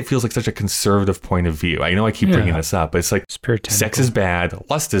 for me, it feels like such a conservative point of view. I know I keep bringing this up, but it's like sex is bad,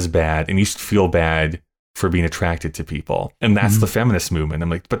 lust is bad, and you should feel bad for being attracted to people. And that's the feminist movement. I'm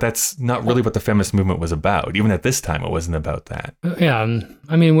like, but that's not really what the feminist movement was about. Even at this time, it wasn't about that. Yeah,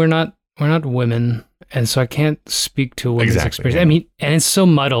 I mean, we're not women. And so I can't speak to a woman's experience. Yeah. I mean, and it's so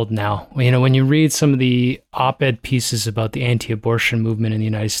muddled now. You know, when you read some of the op-ed pieces about the anti-abortion movement in the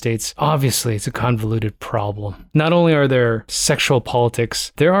United States, obviously it's a convoluted problem. Not only are there sexual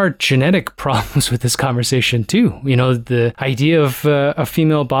politics, there are genetic problems with this conversation too. You know, the idea of a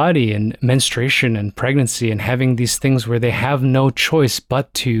female body and menstruation and pregnancy and having these things where they have no choice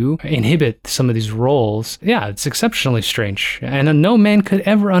but to inhibit some of these roles. Yeah, it's exceptionally strange. And no man could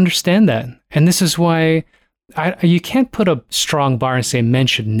ever understand that. And this is why you can't put a strong bar and say men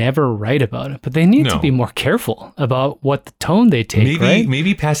should never write about it, but they need to be more careful about what the tone they take, right?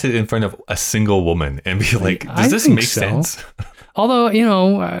 Maybe pass it in front of a single woman and be like, does this make sense? Although, you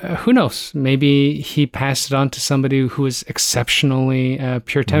know, who knows? Maybe he passed it on to somebody who was exceptionally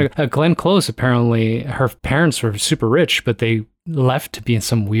puritanical. Glenn Close, apparently, her parents were super rich, but they left to be in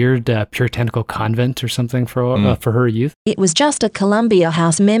some weird puritanical convent or something for her youth. It was just a Columbia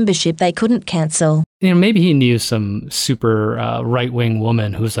House membership they couldn't cancel. You know, maybe he knew some super right-wing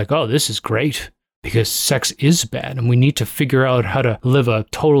woman who was like, oh, this is great because sex is bad and we need to figure out how to live a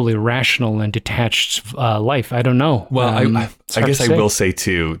totally rational and detached life. I don't know. Well, I guess I will say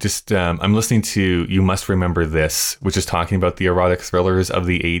too, just I'm listening to You Must Remember This, which is talking about the erotic thrillers of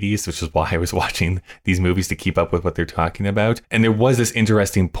the 80s, which is why I was watching these movies to keep up with what they're talking about. And there was this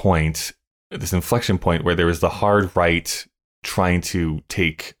interesting point, this inflection point where there was the hard right trying to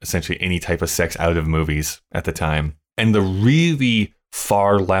take essentially any type of sex out of movies at the time. And the really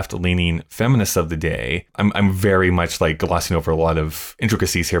far left-leaning feminists of the day, I'm very much like glossing over a lot of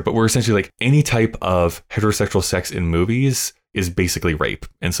intricacies here, but we're essentially like any type of heterosexual sex in movies is basically rape,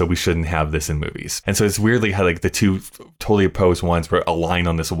 and so we shouldn't have this in movies. And so it's weirdly how like the two totally opposed ones were aligned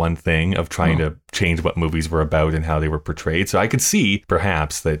on this one thing of trying to change what movies were about and how they were portrayed. So I could see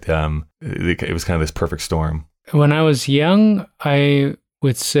perhaps that it was kind of this perfect storm. When I was young, I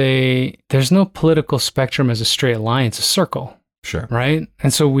would say there's no political spectrum as a straight line, it's a circle. Sure. Right.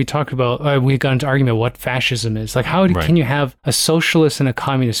 And so we talked about, we got into argument what fascism is. Like, how can you have a socialist and a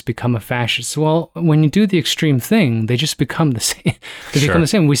communist become a fascist? Well, when you do the extreme thing, they just become the same. Become the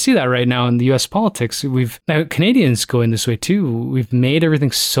same. We see that right now in the US politics. Canadians go in this way too. We've made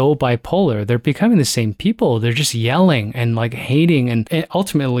everything so bipolar. They're becoming the same people. They're just yelling and like hating and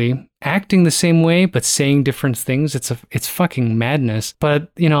ultimately acting the same way, but saying different things. It's fucking madness.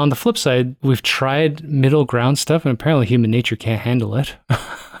 But, you know, on the flip side, we've tried middle ground stuff and apparently human nature can't handle it.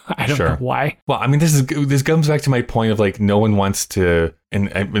 I don't know why. Well, I mean, this comes back to my point of like, no one wants to,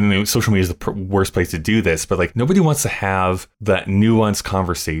 and social media is the worst place to do this, but like nobody wants to have that nuanced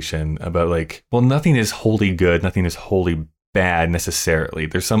conversation about like, well, nothing is wholly good, nothing is wholly bad necessarily.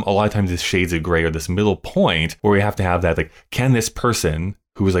 There's a lot of times this shades of gray or this middle point where we have to have that, like, can this person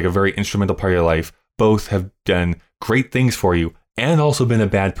who was like a very instrumental part of your life both have done great things for you and also been a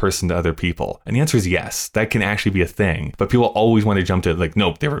bad person to other people? And the answer is yes, that can actually be a thing. But people always want to jump to like,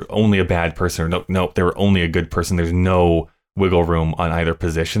 nope, they were only a bad person, or nope, they were only a good person. There's no wiggle room on either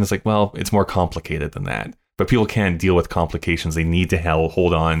position. It's like, well, it's more complicated than that. But people can't deal with complications. They need to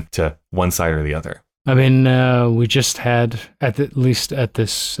hold on to one side or the other. I mean, we just had, at least at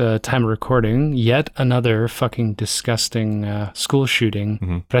this time of recording, yet another fucking disgusting school shooting.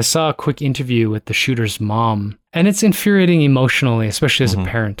 Mm-hmm. But I saw a quick interview with the shooter's mom, and it's infuriating emotionally, especially as a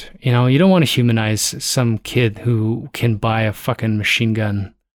parent. You know, you don't want to humanize some kid who can buy a fucking machine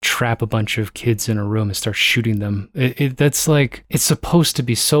gun, trap a bunch of kids in a room and start shooting them. That's like, it's supposed to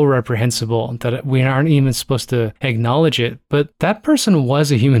be so reprehensible that we aren't even supposed to acknowledge it. But that person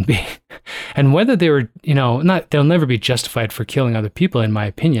was a human being. And whether they were, you know, they'll never be justified for killing other people, in my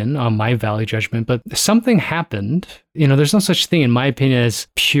opinion, on my value judgment, but something happened. You know, there's no such thing, in my opinion, as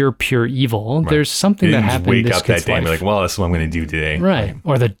pure evil. Right. There's something that happened in this kid's life. Wake up that day and be like, well, that's what I'm going to do today. Right.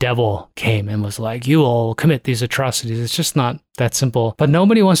 Or the devil came and was like, you will commit these atrocities. It's just not that simple. But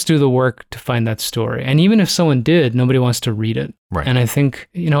nobody wants to do the work to find that story. And even if someone did, nobody wants to read it. Right. And I think,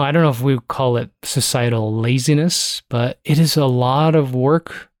 you know, I don't know if we would call it societal laziness, but it is a lot of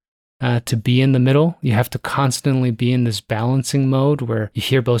work to be in the middle. You have to constantly be in this balancing mode where you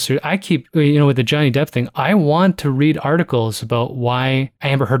hear both sides. I keep, you know, with the Johnny Depp thing, I want to read articles about why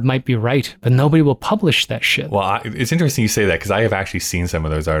Amber Heard might be right, but nobody will publish that shit. Well, it's interesting you say that because I have actually seen some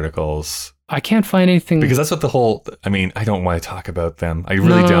of those articles. I can't find anything. Because that's what the whole, I mean, I don't want to talk about them. I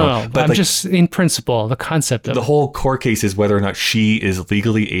really don't. No. But I'm like, just, in principle, the concept of the whole court case is whether or not she is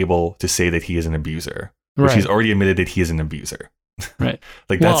legally able to say that he is an abuser. Right. She's already admitted that he is an abuser. Right.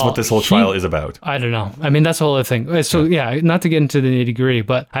 Like that's what this whole trial is about. I don't know. I mean, that's the whole other thing. So yeah, not to get into the nitty gritty,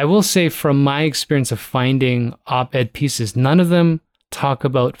 but I will say from my experience of finding op-ed pieces, none of them talk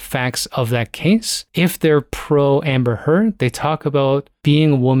about facts of that case. If they're pro Amber Heard, they talk about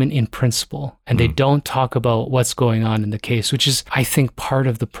being a woman in principle, and they don't talk about what's going on in the case, which is, I think, part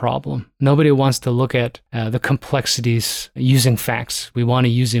of the problem. Nobody wants to look at the complexities using facts. We want to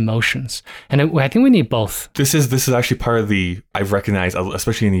use emotions, and I think we need both. This is actually part of the, I've recognized,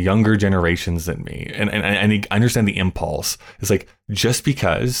 especially in the younger generations than me, and I understand the impulse. It's like, just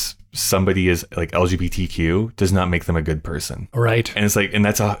because somebody is like LGBTQ does not make them a good person. Right. And it's like, and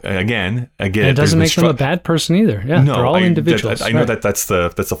that's again, it doesn't make them a bad person either. Yeah. No, they're all individuals. I know that's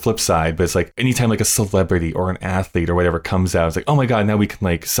the flip side, but it's like anytime like a celebrity or an athlete or whatever comes out, it's like, oh my God, now we can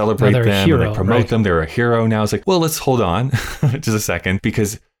like celebrate them and like promote them. They're a hero now. It's like, well, let's hold on just a second,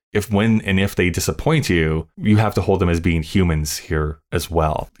 because if they disappoint you, you have to hold them as being humans here as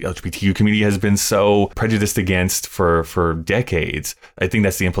well. The LGBTQ community has been so prejudiced against for decades. I think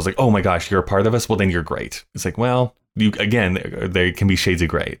that's the impulse. Like, oh my gosh, you're a part of us. Well, then you're great. It's like, well, there can be shades of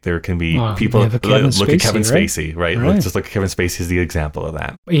gray. There can be people look at Kevin Spacey, right? Just look at Kevin Spacey as the example of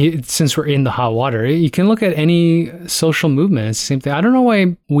that. Since we're in the hot water, you can look at any social movement. It's the same thing. I don't know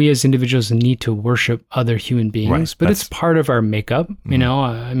why we as individuals need to worship other human beings, but it's part of our makeup. You know,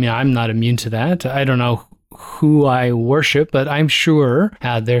 I mean, I'm not immune to that. I don't know who I worship, but I'm sure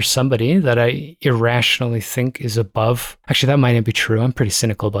there's somebody that I irrationally think is above. Actually, that might not be true. I'm pretty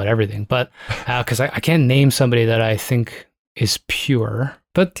cynical about everything, but because I can't name somebody that I think is pure.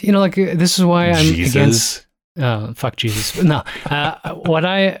 But, you know, like, this is why I'm against... fuck Jesus. No,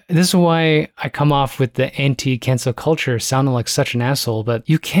 this is why I come off with the anti-cancel culture sounding like such an asshole, but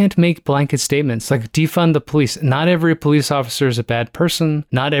you can't make blanket statements like defund the police. Not every police officer is a bad person.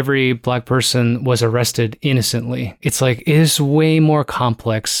 Not every black person was arrested innocently. It's like, it is way more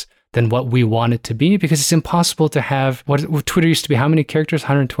complex than what we want it to be, because it's impossible to have what Twitter used to be. How many characters?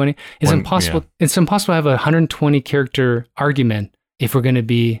 120. It's impossible. Yeah. It's impossible to have a 120 character argument if we're going to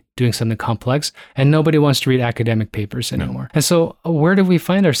be doing something complex, and nobody wants to read academic papers anymore. No. And so where do we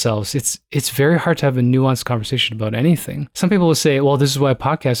find ourselves? It's very hard to have a nuanced conversation about anything. Some people will say, well, this is why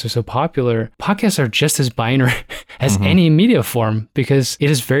podcasts are so popular. Podcasts are just as binary as any media form, because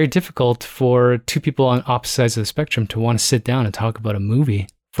it is very difficult for two people on opposite sides of the spectrum to want to sit down and talk about a movie.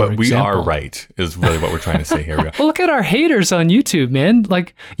 But we are right, is really what we're trying to say here. Well, look at our haters on YouTube, man.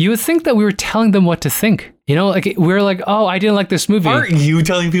 Like, you would think that we were telling them what to think. You know, like, we're like, oh, I didn't like this movie. Aren't you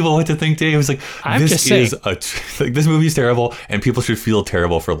telling people what to think, Dave? It was like, this movie is terrible, and people should feel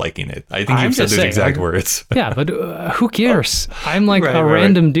terrible for liking it. I think you've said those exact words. Yeah, but who cares? I'm like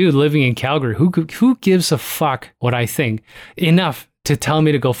random dude living in Calgary. Who gives a fuck what I think? Enough to tell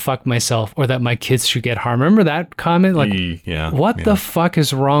me to go fuck myself or that my kids should get harmed. Remember that comment? Like, what the fuck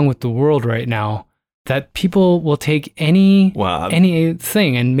is wrong with the world right now that people will take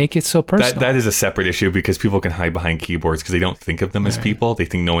anything and make it so personal? That is a separate issue, because people can hide behind keyboards because they don't think of them as people. They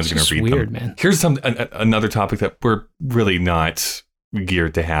think no one's going to read them. Man. Here's another topic that we're really not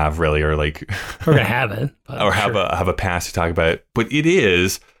geared to have, really, or like we're gonna have it, or have a pass to talk about it. But it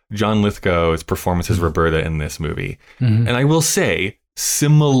is John Lithgow's performance as Roberta in this movie. And I will say,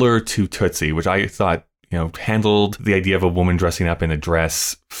 similar to Tootsie, which I thought handled the idea of a woman dressing up in a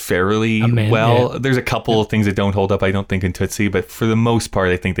dress fairly well. Yeah. There's a couple of things that don't hold up, I don't think, in Tootsie, but for the most part,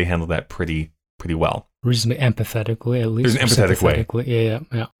 I think they handled that pretty well. Reasonably empathetically, at least. There's an empathetic way.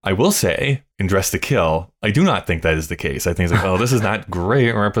 Yeah. I will say, in Dress to Kill, I do not think that is the case. I think it's like, this is not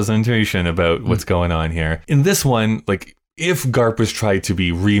great representation about what's going on here. In this one, like, if Garp was tried to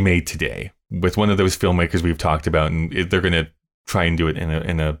be remade today with one of those filmmakers we've talked about, and they're going to try and do it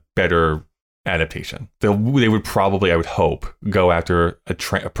in a better adaptation, they would probably, I would hope, go after a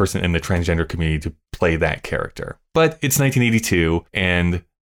person in the transgender community to play that character. But it's 1982, and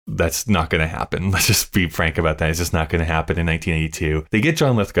that's not going to happen. Let's just be frank about that. It's just not going to happen in 1982. They get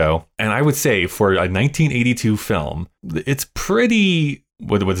John Lithgow, and I would say for a 1982 film, it's pretty...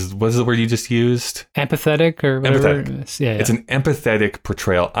 What is the word you just used? Empathetic or whatever. Empathetic. Yeah. It's an empathetic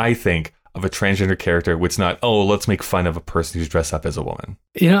portrayal, I think, of a transgender character, which is not, let's make fun of a person who's dressed up as a woman.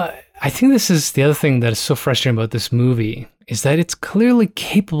 I think this is the other thing that is so frustrating about this movie, is that it's clearly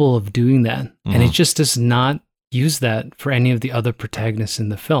capable of doing that. And it just does not use that for any of the other protagonists in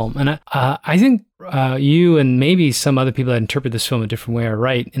the film. And I think you and maybe some other people that interpret this film a different way are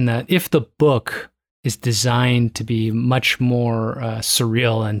right, in that if the book is designed to be much more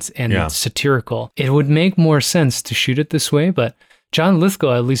surreal and satirical, it would make more sense to shoot it this way. But John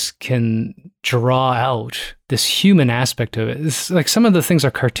Lithgow at least can draw out this human aspect of it. It's like some of the things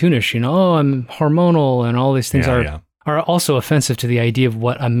are cartoonish, I'm hormonal, and all these things are also offensive to the idea of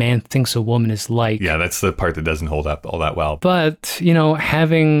what a man thinks a woman is like. Yeah, that's the part that doesn't hold up all that well. But,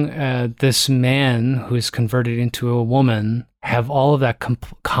 having this man who is converted into a woman have all of that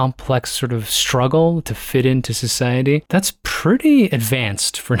complex sort of struggle to fit into society, that's pretty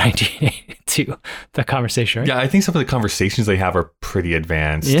advanced for 1982, that conversation, right? Yeah, I think some of the conversations they have are pretty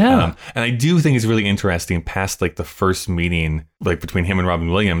advanced. Yeah. And I do think it's really interesting past like the first meeting, like between him and Robin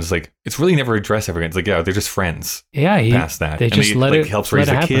Williams, like it's really never addressed ever again. It's like, they're just friends. Yeah. Past that. They just let it helps raise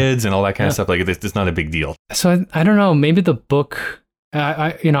the kids and all that kind of stuff. Like it's not a big deal. So I don't know, maybe the book...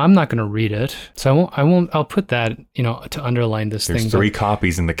 I'm not going to read it, so I'll put that, to underline this thing. There's 3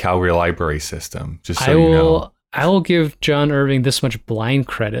 copies in the Calgary Library System, just so you know. I will give John Irving this much blind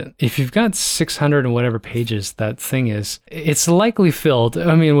credit. If you've got 600 and whatever pages that thing is, it's likely filled,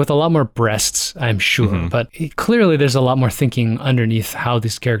 with a lot more breasts, I'm sure, but clearly there's a lot more thinking underneath how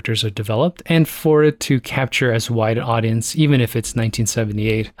these characters are developed, and for it to capture as wide an audience, even if it's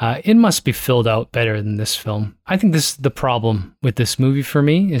 1978, it must be filled out better than this film. I think this is the problem with this movie for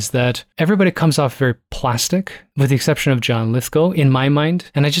me, is that everybody comes off very plastic, with the exception of John Lithgow, in my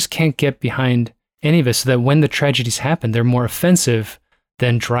mind, and I just can't get behind any of it, so that when the tragedies happen, they're more offensive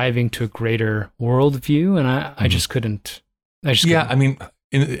than driving to a greater worldview, and I just couldn't. Couldn't.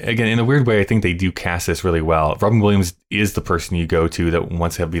 In a weird way, I think they do cast this really well. Robin Williams is the person you go to that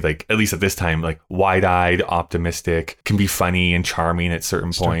wants to be, like, at least at this time, like wide-eyed, optimistic, can be funny and charming at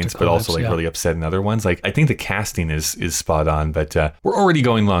certain points, but also really upset in other ones. Like, I think the casting is spot on, but we're already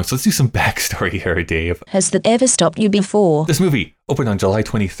going long, so let's do some backstory here, Dave. Has that ever stopped you before? This movie opened on July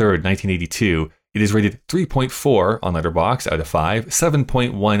 23rd, 1982. It is rated 3.4 on Letterboxd out of 5,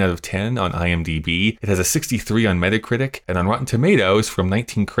 7.1 out of 10 on IMDb. It has a 63 on Metacritic, and on Rotten Tomatoes, from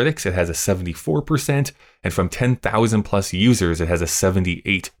 19 critics, it has a 74%, and from 10,000 plus users, it has a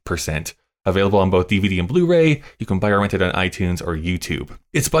 78%. Available on both DVD and Blu-ray. You can buy or rent it on iTunes or YouTube.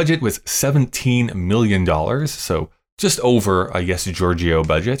 Its budget was $17 million, so just over a Yes Giorgio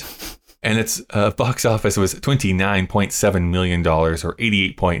budget. And its box office was $29.7 million, or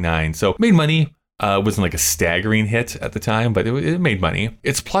 88.9. So made money. It wasn't like a staggering hit at the time, but it made money.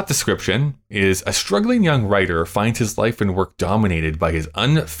 Its plot description is: a struggling young writer finds his life and work dominated by his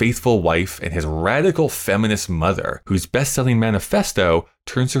unfaithful wife and his radical feminist mother, whose best-selling manifesto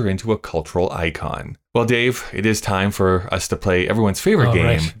turns her into a cultural icon. Well, Dave, it is time for us to play everyone's favorite game.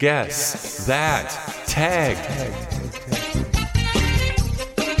 Right. Guess that tag. This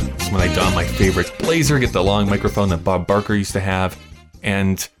is when I don my favorite blazer, get the long microphone that Bob Barker used to have,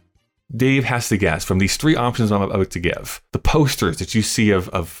 and Dave has to guess from these 3 options I'm about to give. The posters that you see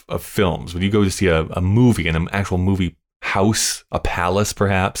of films, when you go to see a movie in an actual movie house, a palace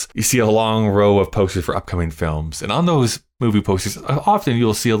perhaps, you see a long row of posters for upcoming films. And on those movie posters, often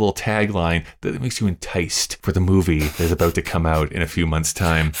you'll see a little tagline that makes you enticed for the movie that is about to come out in a few months'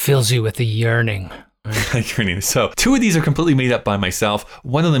 time. Fills you with a yearning. So 2 of these are completely made up by myself.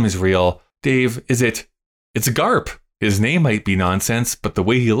 One of them is real. Dave, it's Garp. His name might be nonsense, but the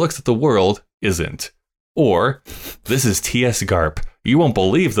way he looks at the world isn't. Or, this is T.S. Garp. You won't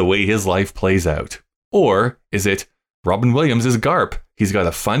believe the way his life plays out. Or, is it Robin Williams is Garp? He's got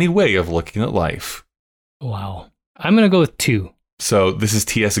a funny way of looking at life. Wow. I'm going to go with 2. So this is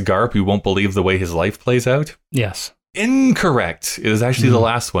T.S. Garp. You won't believe the way his life plays out? Yes. Incorrect. It is actually the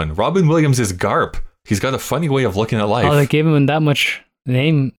last one. Robin Williams is Garp. He's got a funny way of looking at life. Oh, they gave him that much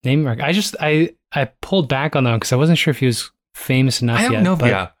name. I pulled back on that one because I wasn't sure if he was famous enough yet. I don't know.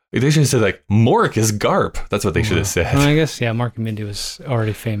 Yeah. They should have said like, Mork is Garp. That's what they should have said. Well, I guess, yeah, Mork and Mindy was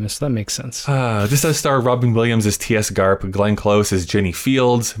already famous. That makes sense. This does star Robin Williams as T.S. Garp, Glenn Close as Jenny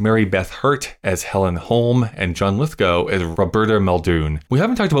Fields, Mary Beth Hurt as Helen Holm, and John Lithgow as Roberta Muldoon. We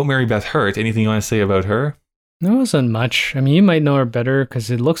haven't talked about Mary Beth Hurt. Anything you want to say about her? There wasn't much. I mean, you might know her better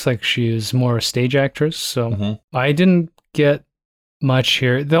because it looks like she is more a stage actress. So I didn't get much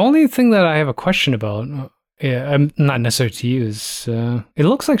here. The only thing that I have a question about... I'm not necessarily to use. It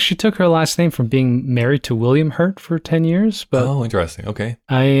looks like she took her last name from being married to William Hurt for 10 years. But oh, interesting. Okay.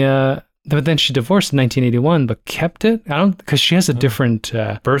 But then she divorced in 1981, but kept it. Because she has a different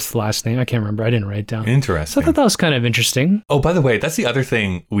birth last name. I can't remember. I didn't write it down. Interesting. So I thought that was kind of interesting. Oh, by the way, that's the other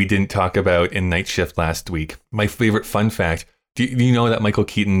thing we didn't talk about in Night Shift last week. My favorite fun fact. Do you know that Michael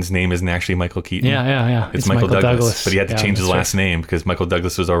Keaton's name isn't actually Michael Keaton? Yeah. It's Michael Douglas. But he had to change his last name because Michael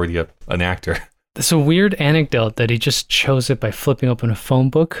Douglas was already an actor. It's a weird anecdote that he just chose it by flipping open a phone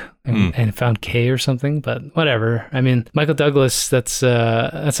book and found K or something, but whatever. I mean, Michael Douglas, that's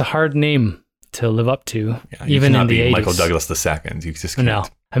a hard name to live up to, even in the 80s. Michael Douglas II. You just can't. No.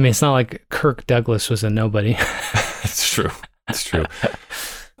 I mean, it's not like Kirk Douglas was a nobody. That's true. It's true.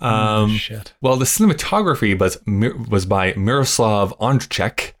 Shit. Well, the cinematography was by Miroslav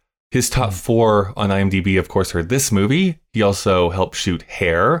Ondřiček. His top 4 on IMDb, of course, are this movie. He also helped shoot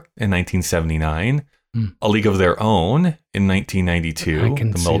Hair in 1979, A League of Their Own in 1992, I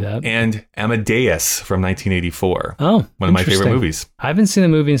can see that. And Amadeus from 1984. Oh, one of my favorite movies. I haven't seen the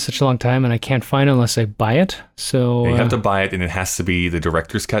movie in such a long time, and I can't find it unless I buy it. So you have to buy it, and it has to be the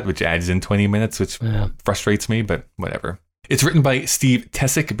director's cut, which adds in 20 minutes, which frustrates me, but whatever. It's written by Steve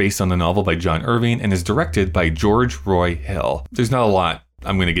Tessick, based on the novel by John Irving, and is directed by George Roy Hill. There's not a lot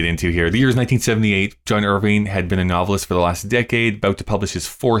I'm going to get into here. The year is 1978. John Irving had been a novelist for the last decade, about to publish his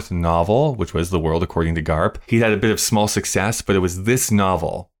 4th novel, which was The World According to Garp. He had a bit of small success, but it was this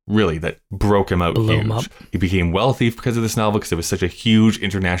novel, really, that broke him out huge. He became wealthy because of this novel because it was such a huge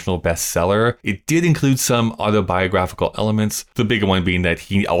international bestseller. It did include some autobiographical elements, the big one being that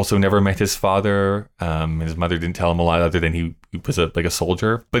he also never met his father, and his mother didn't tell him a lot other than he was like a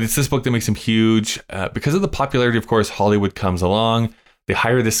soldier. But it's this book that makes him huge. Because of the popularity, of course, Hollywood comes along. They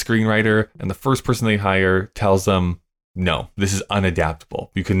hire this screenwriter, and the first person they hire tells them, no, this is unadaptable.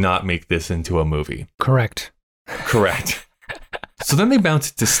 You cannot make this into a movie. Correct. So then they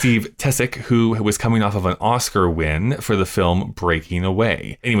bounced to Steve Tessick, who was coming off of an Oscar win for the film Breaking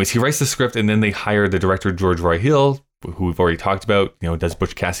Away. Anyways, he writes the script, and then they hire the director George Roy Hill, who we've already talked about, does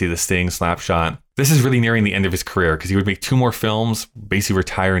Butch Cassidy, The Sting, Slapshot. This is really nearing the end of his career because he would make 2 more films, basically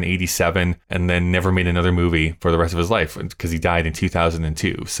retire in 87, and then never made another movie for the rest of his life because he died in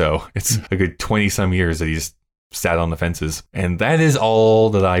 2002. So it's a good 20 some years that he just sat on the fences. And that is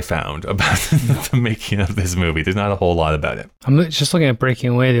all that I found about the making of this movie. There's not a whole lot about it. I'm just looking at Breaking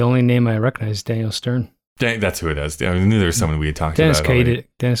Away. The only name I recognize is Daniel Stern. That's who it is. I knew there was someone we had talked about.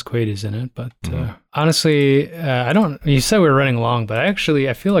 Dennis Quaid is in it, but honestly, you said we were running long, but I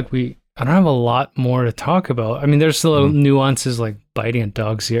feel like I don't have a lot more to talk about. I mean, there's little nuances like biting at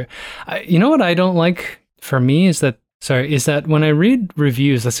dogs here. You know what I don't like for me is that when I read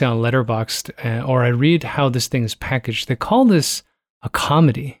reviews, let's say on Letterboxd, or I read how this thing is packaged, they call this a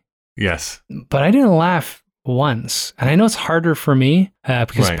comedy. Yes. But I didn't laugh once. And I know it's harder for me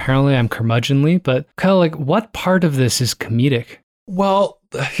because apparently I'm curmudgeonly, but kind of like, what part of this is comedic? Well,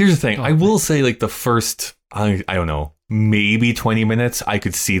 here's the thing. I will say like the first, I don't know, maybe 20 minutes, I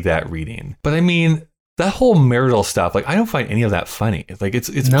could see that reading. But I mean, that whole marital stuff, like I don't find any of that funny. Like it's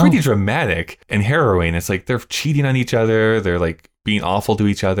pretty dramatic and harrowing. It's like they're cheating on each other. They're like being awful to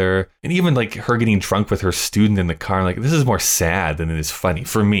each other. And even like her getting drunk with her student in the car. Like this is more sad than it is funny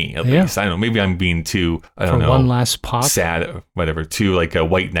for me, at least. I don't know. Maybe I'm being too, one last pop, sad or whatever, too like a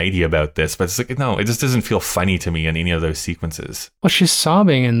white knighty about this. But it's like, no, it just doesn't feel funny to me in any of those sequences. Well, she's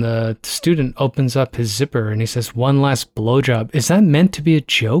sobbing and the student opens up his zipper and he says, "One last blowjob." Is that meant to be a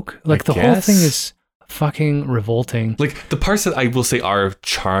joke? Like the whole thing is fucking revolting. Like the parts that I will say are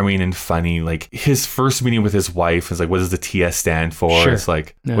charming and funny, like his first meeting with his wife is like, what does the TS stand for? Sure. It's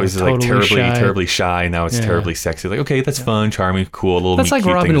like, what is it, like terribly shy. Now it's terribly sexy. Like, okay, that's fun, charming, cool, little. That's like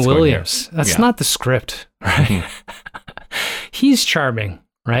Robin Williams. That's not the script, right? He's charming.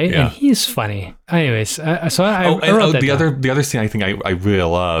 right? Yeah. And he's funny. Anyways, so I wrote that the down. other scene I think I really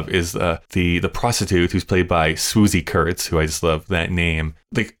love is the prostitute who's played by Swoosie Kurtz, who I just love that name.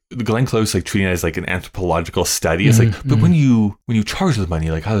 Like Glenn Close, like treating it as like an anthropological study. It's like, but when you charge the money,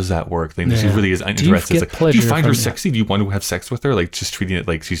 like how does that work? Like, she really is uninterested. It's like, do you find her sexy? Do you want to have sex with her? Like just treating it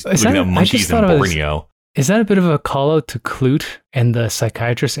like she's looking at monkeys in Borneo. Is that a bit of a call out to Clute and the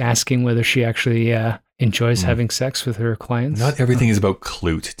psychiatrist asking whether she actually enjoys having sex with her clients? Not everything is about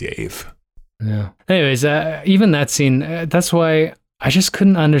Clute, Dave. Yeah. Anyways, even that scene, that's why I just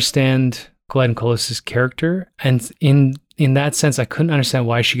couldn't understand Glenn Close's character. And in that sense, I couldn't understand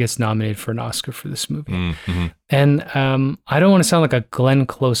why she gets nominated for an Oscar for this movie. Mm-hmm. And I don't want to sound like a Glenn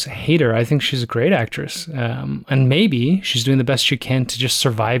Close hater. I think she's a great actress. And maybe she's doing the best she can to just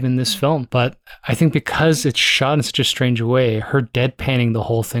survive in this film. But I think because it's shot in such a strange way, her deadpanning the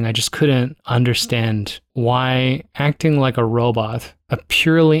whole thing, I just couldn't understand why acting like a robot, a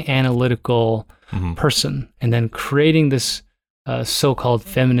purely analytical person, and then creating this so-called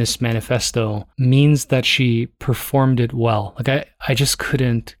feminist manifesto means that she performed it well. Like I just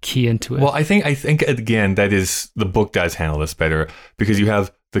couldn't key into it. Well, I think again that is the book does handle this better because you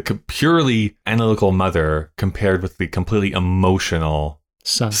have the purely analytical mother compared with the completely emotional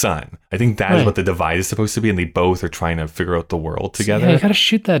son. I think that is what the divide is supposed to be, and they both are trying to figure out the world together. Yeah, you got to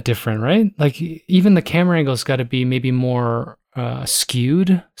shoot that different, right? Like even the camera angle's got to be maybe more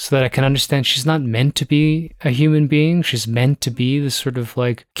skewed so that I can understand she's not meant to be a human being. She's meant to be this sort of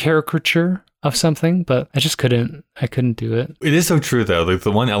like caricature of something, but I couldn't do it. It is so true though. Like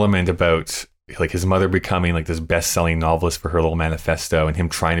the one element about like his mother becoming like this best-selling novelist for her little manifesto and him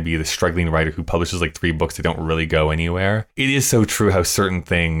trying to be the struggling writer who publishes like 3 books that don't really go anywhere. It is so true how certain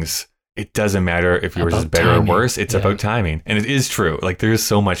things, it doesn't matter if yours is better or worse. It's about timing. And it is true. Like there is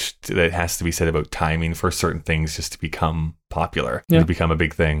so much that has to be said about timing for certain things just to become popular and to become a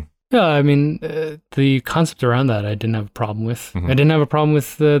big thing. Yeah, I mean, the concept around that I didn't have a problem with. I didn't have a problem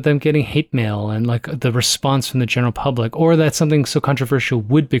with them getting hate mail and like the response from the general public, or that something so controversial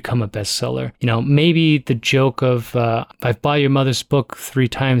would become a bestseller. You know, maybe the joke of I've bought your mother's book 3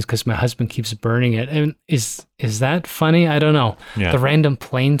 times because my husband keeps burning it. And is that funny? I don't know. Yeah. The random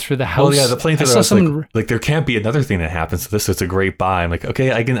plane through the house. Well, yeah, the plane through the house. Like there can't be another thing that happens to this. So it's a great buy. I'm like,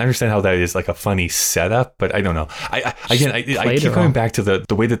 okay, I can understand how that is like a funny setup, but I don't know. I keep coming back to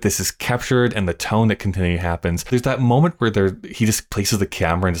the way that this is captured and the tone that continually happens. There's that moment where he just places the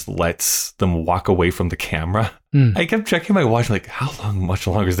camera and just lets them walk away from the camera. I kept checking my watch, like, how much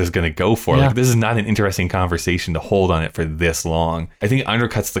longer is this going to go for? Yeah. Like, this is not an interesting conversation to hold on it for this long. I think it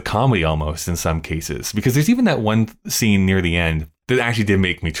undercuts the comedy almost in some cases, because there's even that one scene near the end that actually did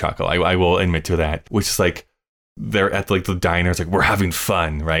make me chuckle. I will admit to that, which is like, they're at like the diner. It's like, we're having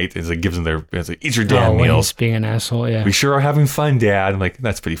fun, right? It's like gives them it's like, eat your damn meal. He's being an asshole, yeah. We sure are having fun, Dad. I'm like,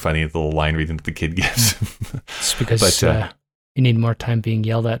 that's pretty funny. The little line reading that the kid gives. It's because you need more time being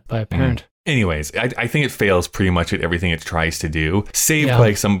yelled at by a parent. Anyways, I think it fails pretty much at everything it tries to do, save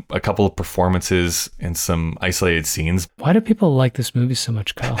like a couple of performances and some isolated scenes. Why do people like this movie so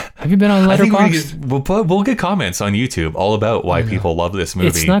much, Kyle? Have you been on Letterboxd? We'll get comments on YouTube all about why people love this movie.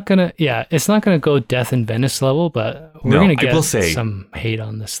 It's not gonna go Death in Venice level, but we're gonna get some hate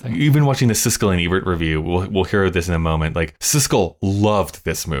on this thing. Even watching the Siskel and Ebert review, we'll hear this in a moment. Like Siskel loved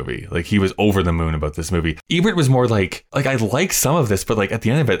this movie, like he was over the moon about this movie. Ebert was more like I like some of this, but like at the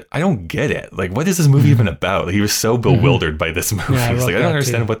end of it, I don't get it. Like, what is this movie even about? Like, he was so bewildered by this movie. Yeah, He's like, I don't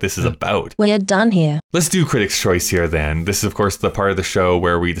understand what this is about. We're done here. Let's do Critics' Choice here then. This is, of course, the part of the show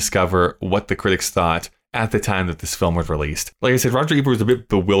where we discover what the critics thought at the time that this film was released. Like I said, Roger Ebert was a bit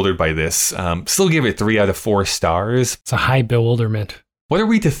bewildered by this. Still gave it 3 out of 4 stars. It's a high bewilderment. What are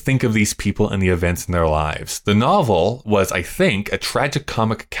we to think of these people and the events in their lives? The novel was, I think, a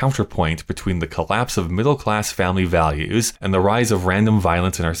tragicomic counterpoint between the collapse of middle-class family values and the rise of random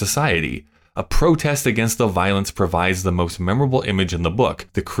violence in our society. A protest against the violence provides the most memorable image in the book,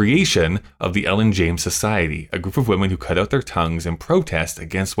 the creation of the Ellen James Society, a group of women who cut out their tongues in protest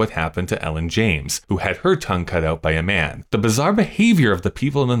against what happened to Ellen James, who had her tongue cut out by a man. The bizarre behavior of the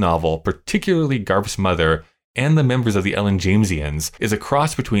people in the novel, particularly Garp's mother, and the members of the Ellen Jamesians, is a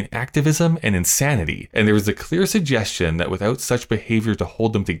cross between activism and insanity, and there is a clear suggestion that without such behavior to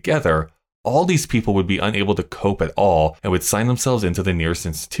hold them together, all these people would be unable to cope at all and would sign themselves into the nearest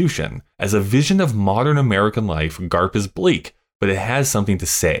institution. As a vision of modern American life, Garp is bleak, but it has something to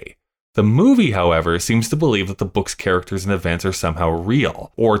say. The movie, however, seems to believe that the book's characters and events are somehow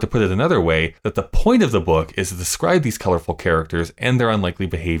real, or to put it another way, that the point of the book is to describe these colorful characters and their unlikely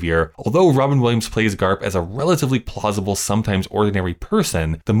behavior. Although Robin Williams plays Garp as a relatively plausible, sometimes ordinary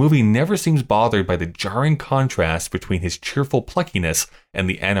person, the movie never seems bothered by the jarring contrast between his cheerful pluckiness and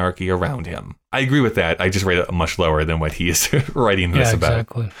the anarchy around him. I agree with that. I just rate it much lower than what he is writing this about.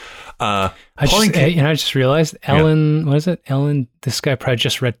 Exactly. I just realized Ellen, what is it? Ellen, this guy probably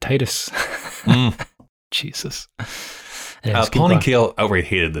just read Titus. Jesus. Pauline Kael outright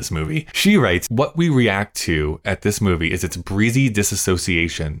hated this movie. She writes, what we react to at this movie is its breezy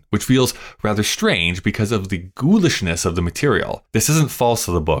disassociation, which feels rather strange because of the ghoulishness of the material. This isn't false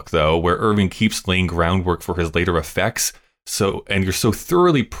to the book, though, where Irving keeps laying groundwork for his later effects. And you're so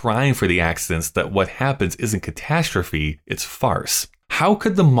thoroughly primed for the accidents that what happens isn't catastrophe, it's farce. How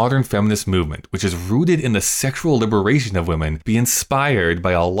could the modern feminist movement, which is rooted in the sexual liberation of women, be inspired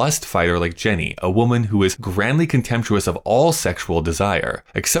by a lust fighter like Jenny, a woman who is grandly contemptuous of all sexual desire,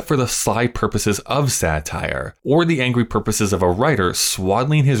 except for the sly purposes of satire, or the angry purposes of a writer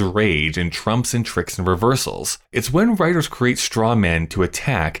swaddling his rage in trumps and tricks and reversals? It's when writers create straw men to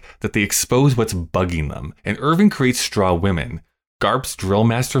attack that they expose what's bugging them, and Irving creates straw women. Garp's drill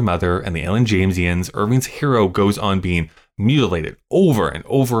master mother and the Ellen Jamesians, Irving's hero goes on being mutilated over and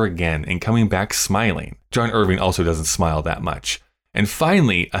over again and coming back smiling. John Irving also doesn't smile that much. And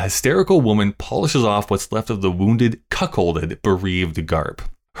finally, a hysterical woman polishes off what's left of the wounded, cuckolded, bereaved Garp.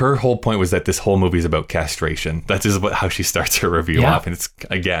 Her whole point was that this whole movie is about castration. That is how she starts her review off, and it's,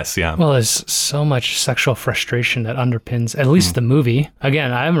 I guess, yeah. Well, there's so much sexual frustration that underpins at least the movie.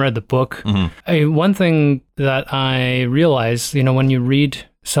 Again, I haven't read the book. One thing that I realized, when you read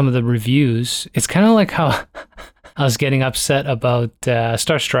some of the reviews, it's kind of like how I was getting upset about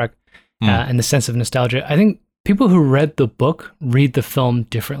Starstruck in the sense of nostalgia. I think people who read the book read the film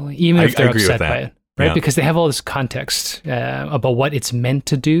differently, even if they're upset by it. Right? Yeah. Because they have all this context about what it's meant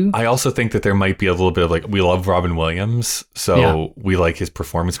to do. I also think that there might be a little bit of we love Robin Williams, so we like his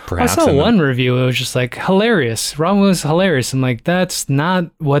performance perhaps. I saw one review, it was just hilarious. Robin Williams is hilarious. I'm like, that's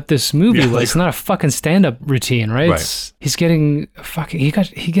not what this movie was. It's not a fucking stand-up routine, right? He's getting he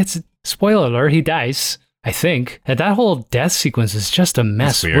gets, spoiler alert, he dies. I think that whole death sequence is just a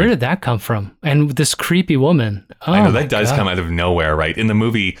mess. Where did that come from? And this creepy woman. I know that does come out of nowhere, right? In the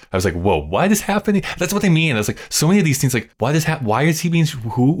movie, I was like, "Whoa, what is happening?" That's what they mean. I was like, so many of these things, why is he being?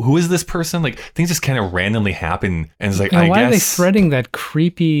 Who is this person? Things just kind of randomly happen, and it's like, why are they threading that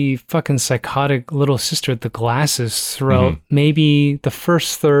creepy, fucking psychotic little sister with the glasses throughout? Maybe the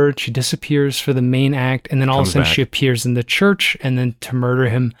first third, she disappears for the main act, and then all of a sudden she appears in the church, and then to murder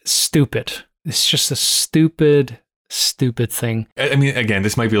him. Stupid. It's just a stupid thing. I mean, again,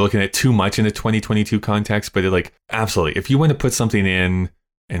 this might be looking at too much in a 2022 context, but absolutely, if you want to put something in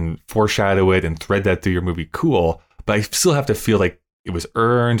and foreshadow it and thread that through your movie, cool. But I still have to feel like it was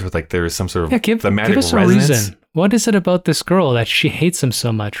earned, or there is some sort of thematic give us resonance. A reason. What is it about this girl that she hates him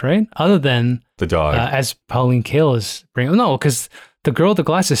so much, right? Other than the dog, as Pauline Kael is bringing. No, because the girl with the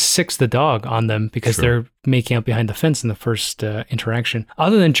glasses sicks the dog on them because they're making out behind the fence in the first interaction.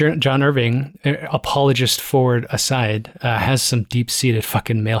 Other than John Irving, apologist forward aside, has some deep-seated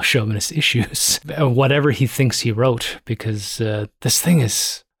fucking male chauvinist issues. Whatever he thinks he wrote, because this thing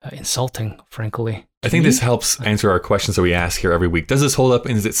is insulting, frankly. I think this helps answer our questions that we ask here every week. Does this hold up,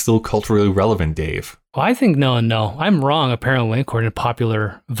 and is it still culturally relevant, Dave? Well, I think no and no. I'm wrong, apparently, according to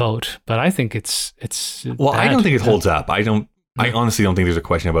popular vote, but I think it's Well, bad. I don't think it holds up. I honestly don't think there's a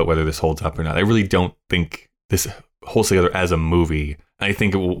question about whether this holds up or not. I really don't think this holds together as a movie. I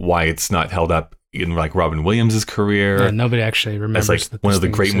think why it's not held up in Robin Williams' career. Yeah, nobody actually remembers that one of the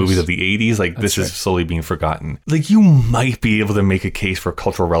great movies of the 80s. This is slowly being forgotten. You might be able to make a case for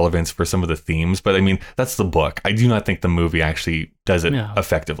cultural relevance for some of the themes, but I mean, that's the book. I do not think the movie actually does it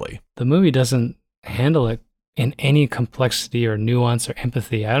effectively. The movie doesn't handle it in any complexity or nuance or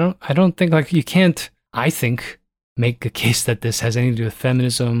empathy. I don't think you can't, I think, make a case that this has anything to do with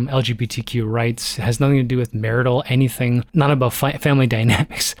feminism, LGBTQ rights. It has nothing to do with marital anything, not about family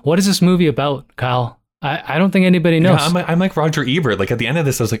dynamics. What is this movie about, Kyle? I don't think anybody knows. Yeah, I'm like Roger Ebert. At the end of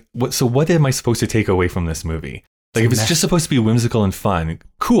this, I was like, what am I supposed to take away from this movie? If it's just supposed to be whimsical and fun,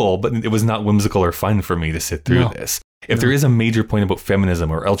 cool, but it was not whimsical or fun for me to sit through this. If there is a major point about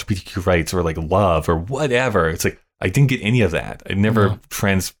feminism or LGBTQ rights or love or whatever, it's I didn't get any of that. It never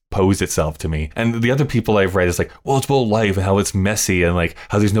transposed itself to me. And the other people I've read is it's about life and how it's messy and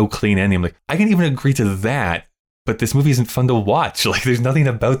how there's no clean ending. I can even agree to that, but this movie isn't fun to watch. There's nothing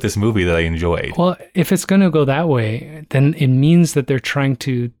about this movie that I enjoyed. Well, if it's going to go that way, then it means that they're trying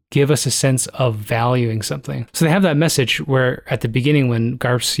to give us a sense of valuing something. So they have that message where at the beginning when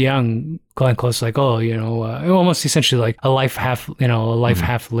Garp's young, Glenn Close almost essentially a life half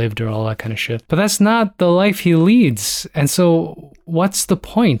lived or all that kind of shit. But that's not the life he leads. And so what's the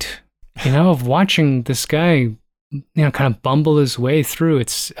point, of watching this guy, kind of bumble his way through?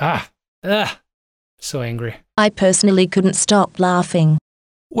 It's, so angry. I personally couldn't stop laughing.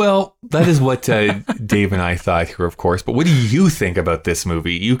 Well, that is what Dave and I thought here, of course. But what do you think about this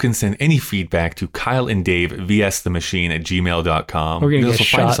movie? You can send any feedback to Kyle and Dave, vsthemachine@gmail.com. We're going to get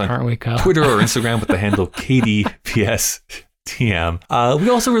shot, aren't we, Kyle? Twitter or Instagram with the handle KDVSTM. We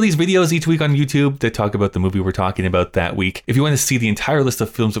also release videos each week on YouTube that talk about the movie we're talking about that week. If you want to see the entire list of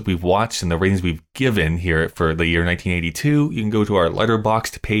films that we've watched and the ratings we've given here for the year 1982, you can go to our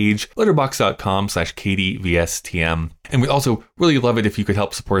Letterboxd page, letterboxd.com/KDVSTM. And we also really love it if you could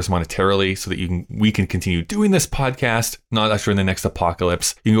help support us monetarily so that we can continue doing this podcast, not usher in the next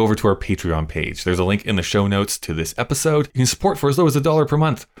apocalypse. You can go over to our Patreon page. There's a link in the show notes to this episode. You can support for as low as $1 per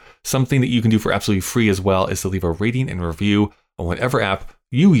month. Something that you can do for absolutely free as well is to leave a rating and review on whatever app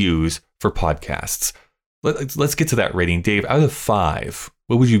you use for podcasts. Let's get to that rating. Dave, out of 5,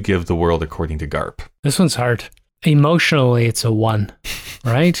 what would you give the world according to Garp? This one's hard. Emotionally, it's a 1,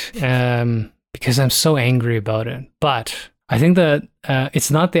 right? Because I'm so angry about it. But I think that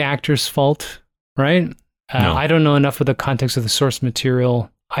it's not the actor's fault, right? No. I don't know enough of the context of the source material.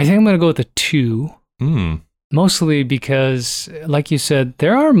 I think I'm going to go with a 2. Mostly because, like you said,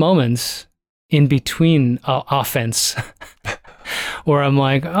 there are moments in between offense where I'm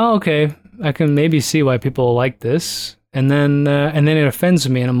like, oh, okay, I can maybe see why people like this. And then it offends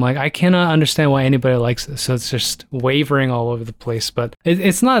me, and I'm like, I cannot understand why anybody likes this. So it's just wavering all over the place. But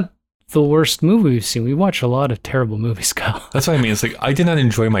it's not the worst movie we've seen. We watch a lot of terrible movies, Kyle. That's what I mean. It's like, I did not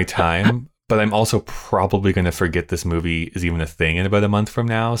enjoy my time, but I'm also probably going to forget this movie is even a thing in about a month from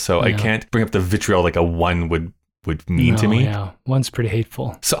now. So I can't bring up the vitriol like a 1 would mean to me. Yeah, 1's pretty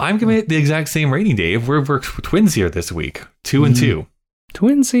hateful. So I'm giving it the exact same rating, Dave. We're twins here this week. 2 and 2.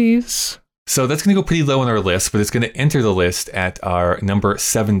 Twinsies. So that's going to go pretty low on our list, but it's going to enter the list at our number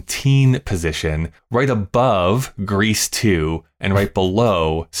 17 position, right above Grease 2 and right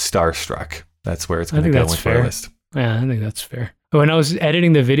below Starstruck. That's where it's going to go into our list. Yeah, I think that's fair. When I was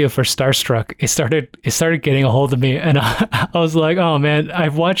editing the video for Starstruck, it started getting a hold of me, and I was like, "Oh man,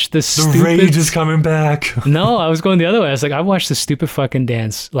 I've watched this. The rage is coming back." No, I was going the other way. I was like, "I've watched this stupid fucking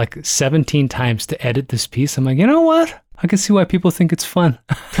dance like 17 times to edit this piece." I'm like, you know what? I can see why people think it's fun.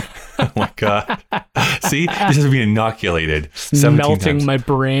 Oh my god! See, this is being inoculated. Melting times. My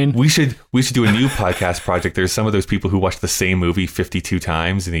brain. We should do a new podcast project. There's some of those people who watch the same movie 52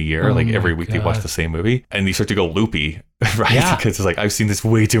 times in a year. Like every week they watch the same movie, and you start to go loopy, right? Yeah. Because it's like, I've seen this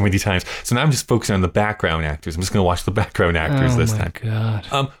way too many times. So now I'm just focusing on the background actors. I'm just going to watch the background actors this time. Oh my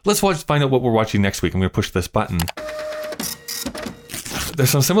god! Let's find out what we're watching next week. I'm going to push this button. There's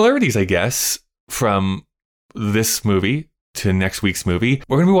some similarities, I guess, from this movie to next week's movie.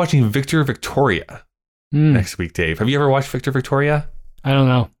 We're going to be watching Victor Victoria next week, Dave. Have you ever watched Victor Victoria? I don't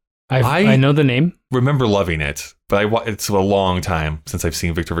know. I know the name. Remember loving it, but it's a long time since I've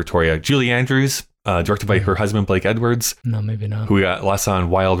seen Victor Victoria. Julie Andrews, directed by her husband Blake Edwards. No, maybe not. Who we got last on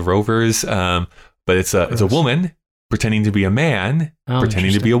Wild Rovers. But it's a woman pretending to be a man,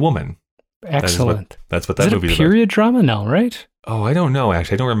 pretending to be a woman. Excellent. That's what that movie is about. Is it a period drama now, right? Oh, I don't know,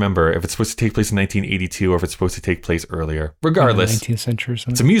 actually. I don't remember if it's supposed to take place in 1982 or if it's supposed to take place earlier. Regardless, 19th century or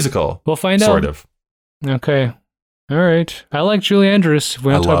something. It's a musical. We'll find out. Sort of. Okay. All right. I like Julie Andrews.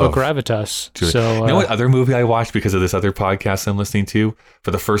 We want to talk about Gravitas. Julie. So, you know what other movie I watched because of this other podcast I'm listening to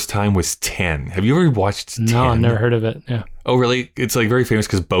for the first time was 10. Have you ever watched 10? No, I've never heard of it. Yeah. Oh, really? It's like very famous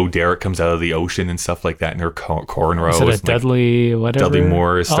because Bo Derek comes out of the ocean and stuff like that in her cornrows. Is it a Dudley whatever? Dudley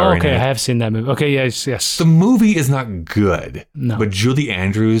Moore is starring okay. in it. I have seen that movie. Okay, yes. The movie is not good. No. But Julie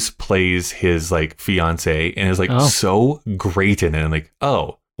Andrews plays his like fiance and is like so great in it. And like,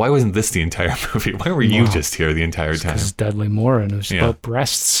 oh, why wasn't this the entire movie? Why were you just here the entire time? It's Dudley Moore and it was about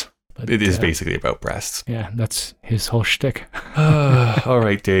breasts. But, it is basically about breasts. Yeah, that's his whole shtick. All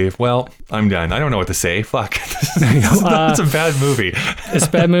right, Dave. Well, I'm done. I don't know what to say. Fuck. It's a bad movie. It's a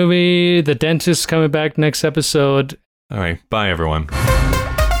bad movie. The Dentist coming back next episode. All right. Bye, everyone.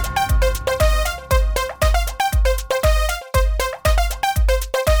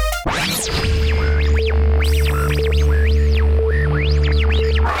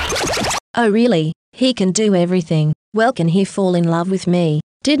 Oh really? He can do everything. Well, can he fall in love with me?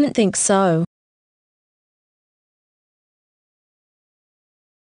 Didn't think so.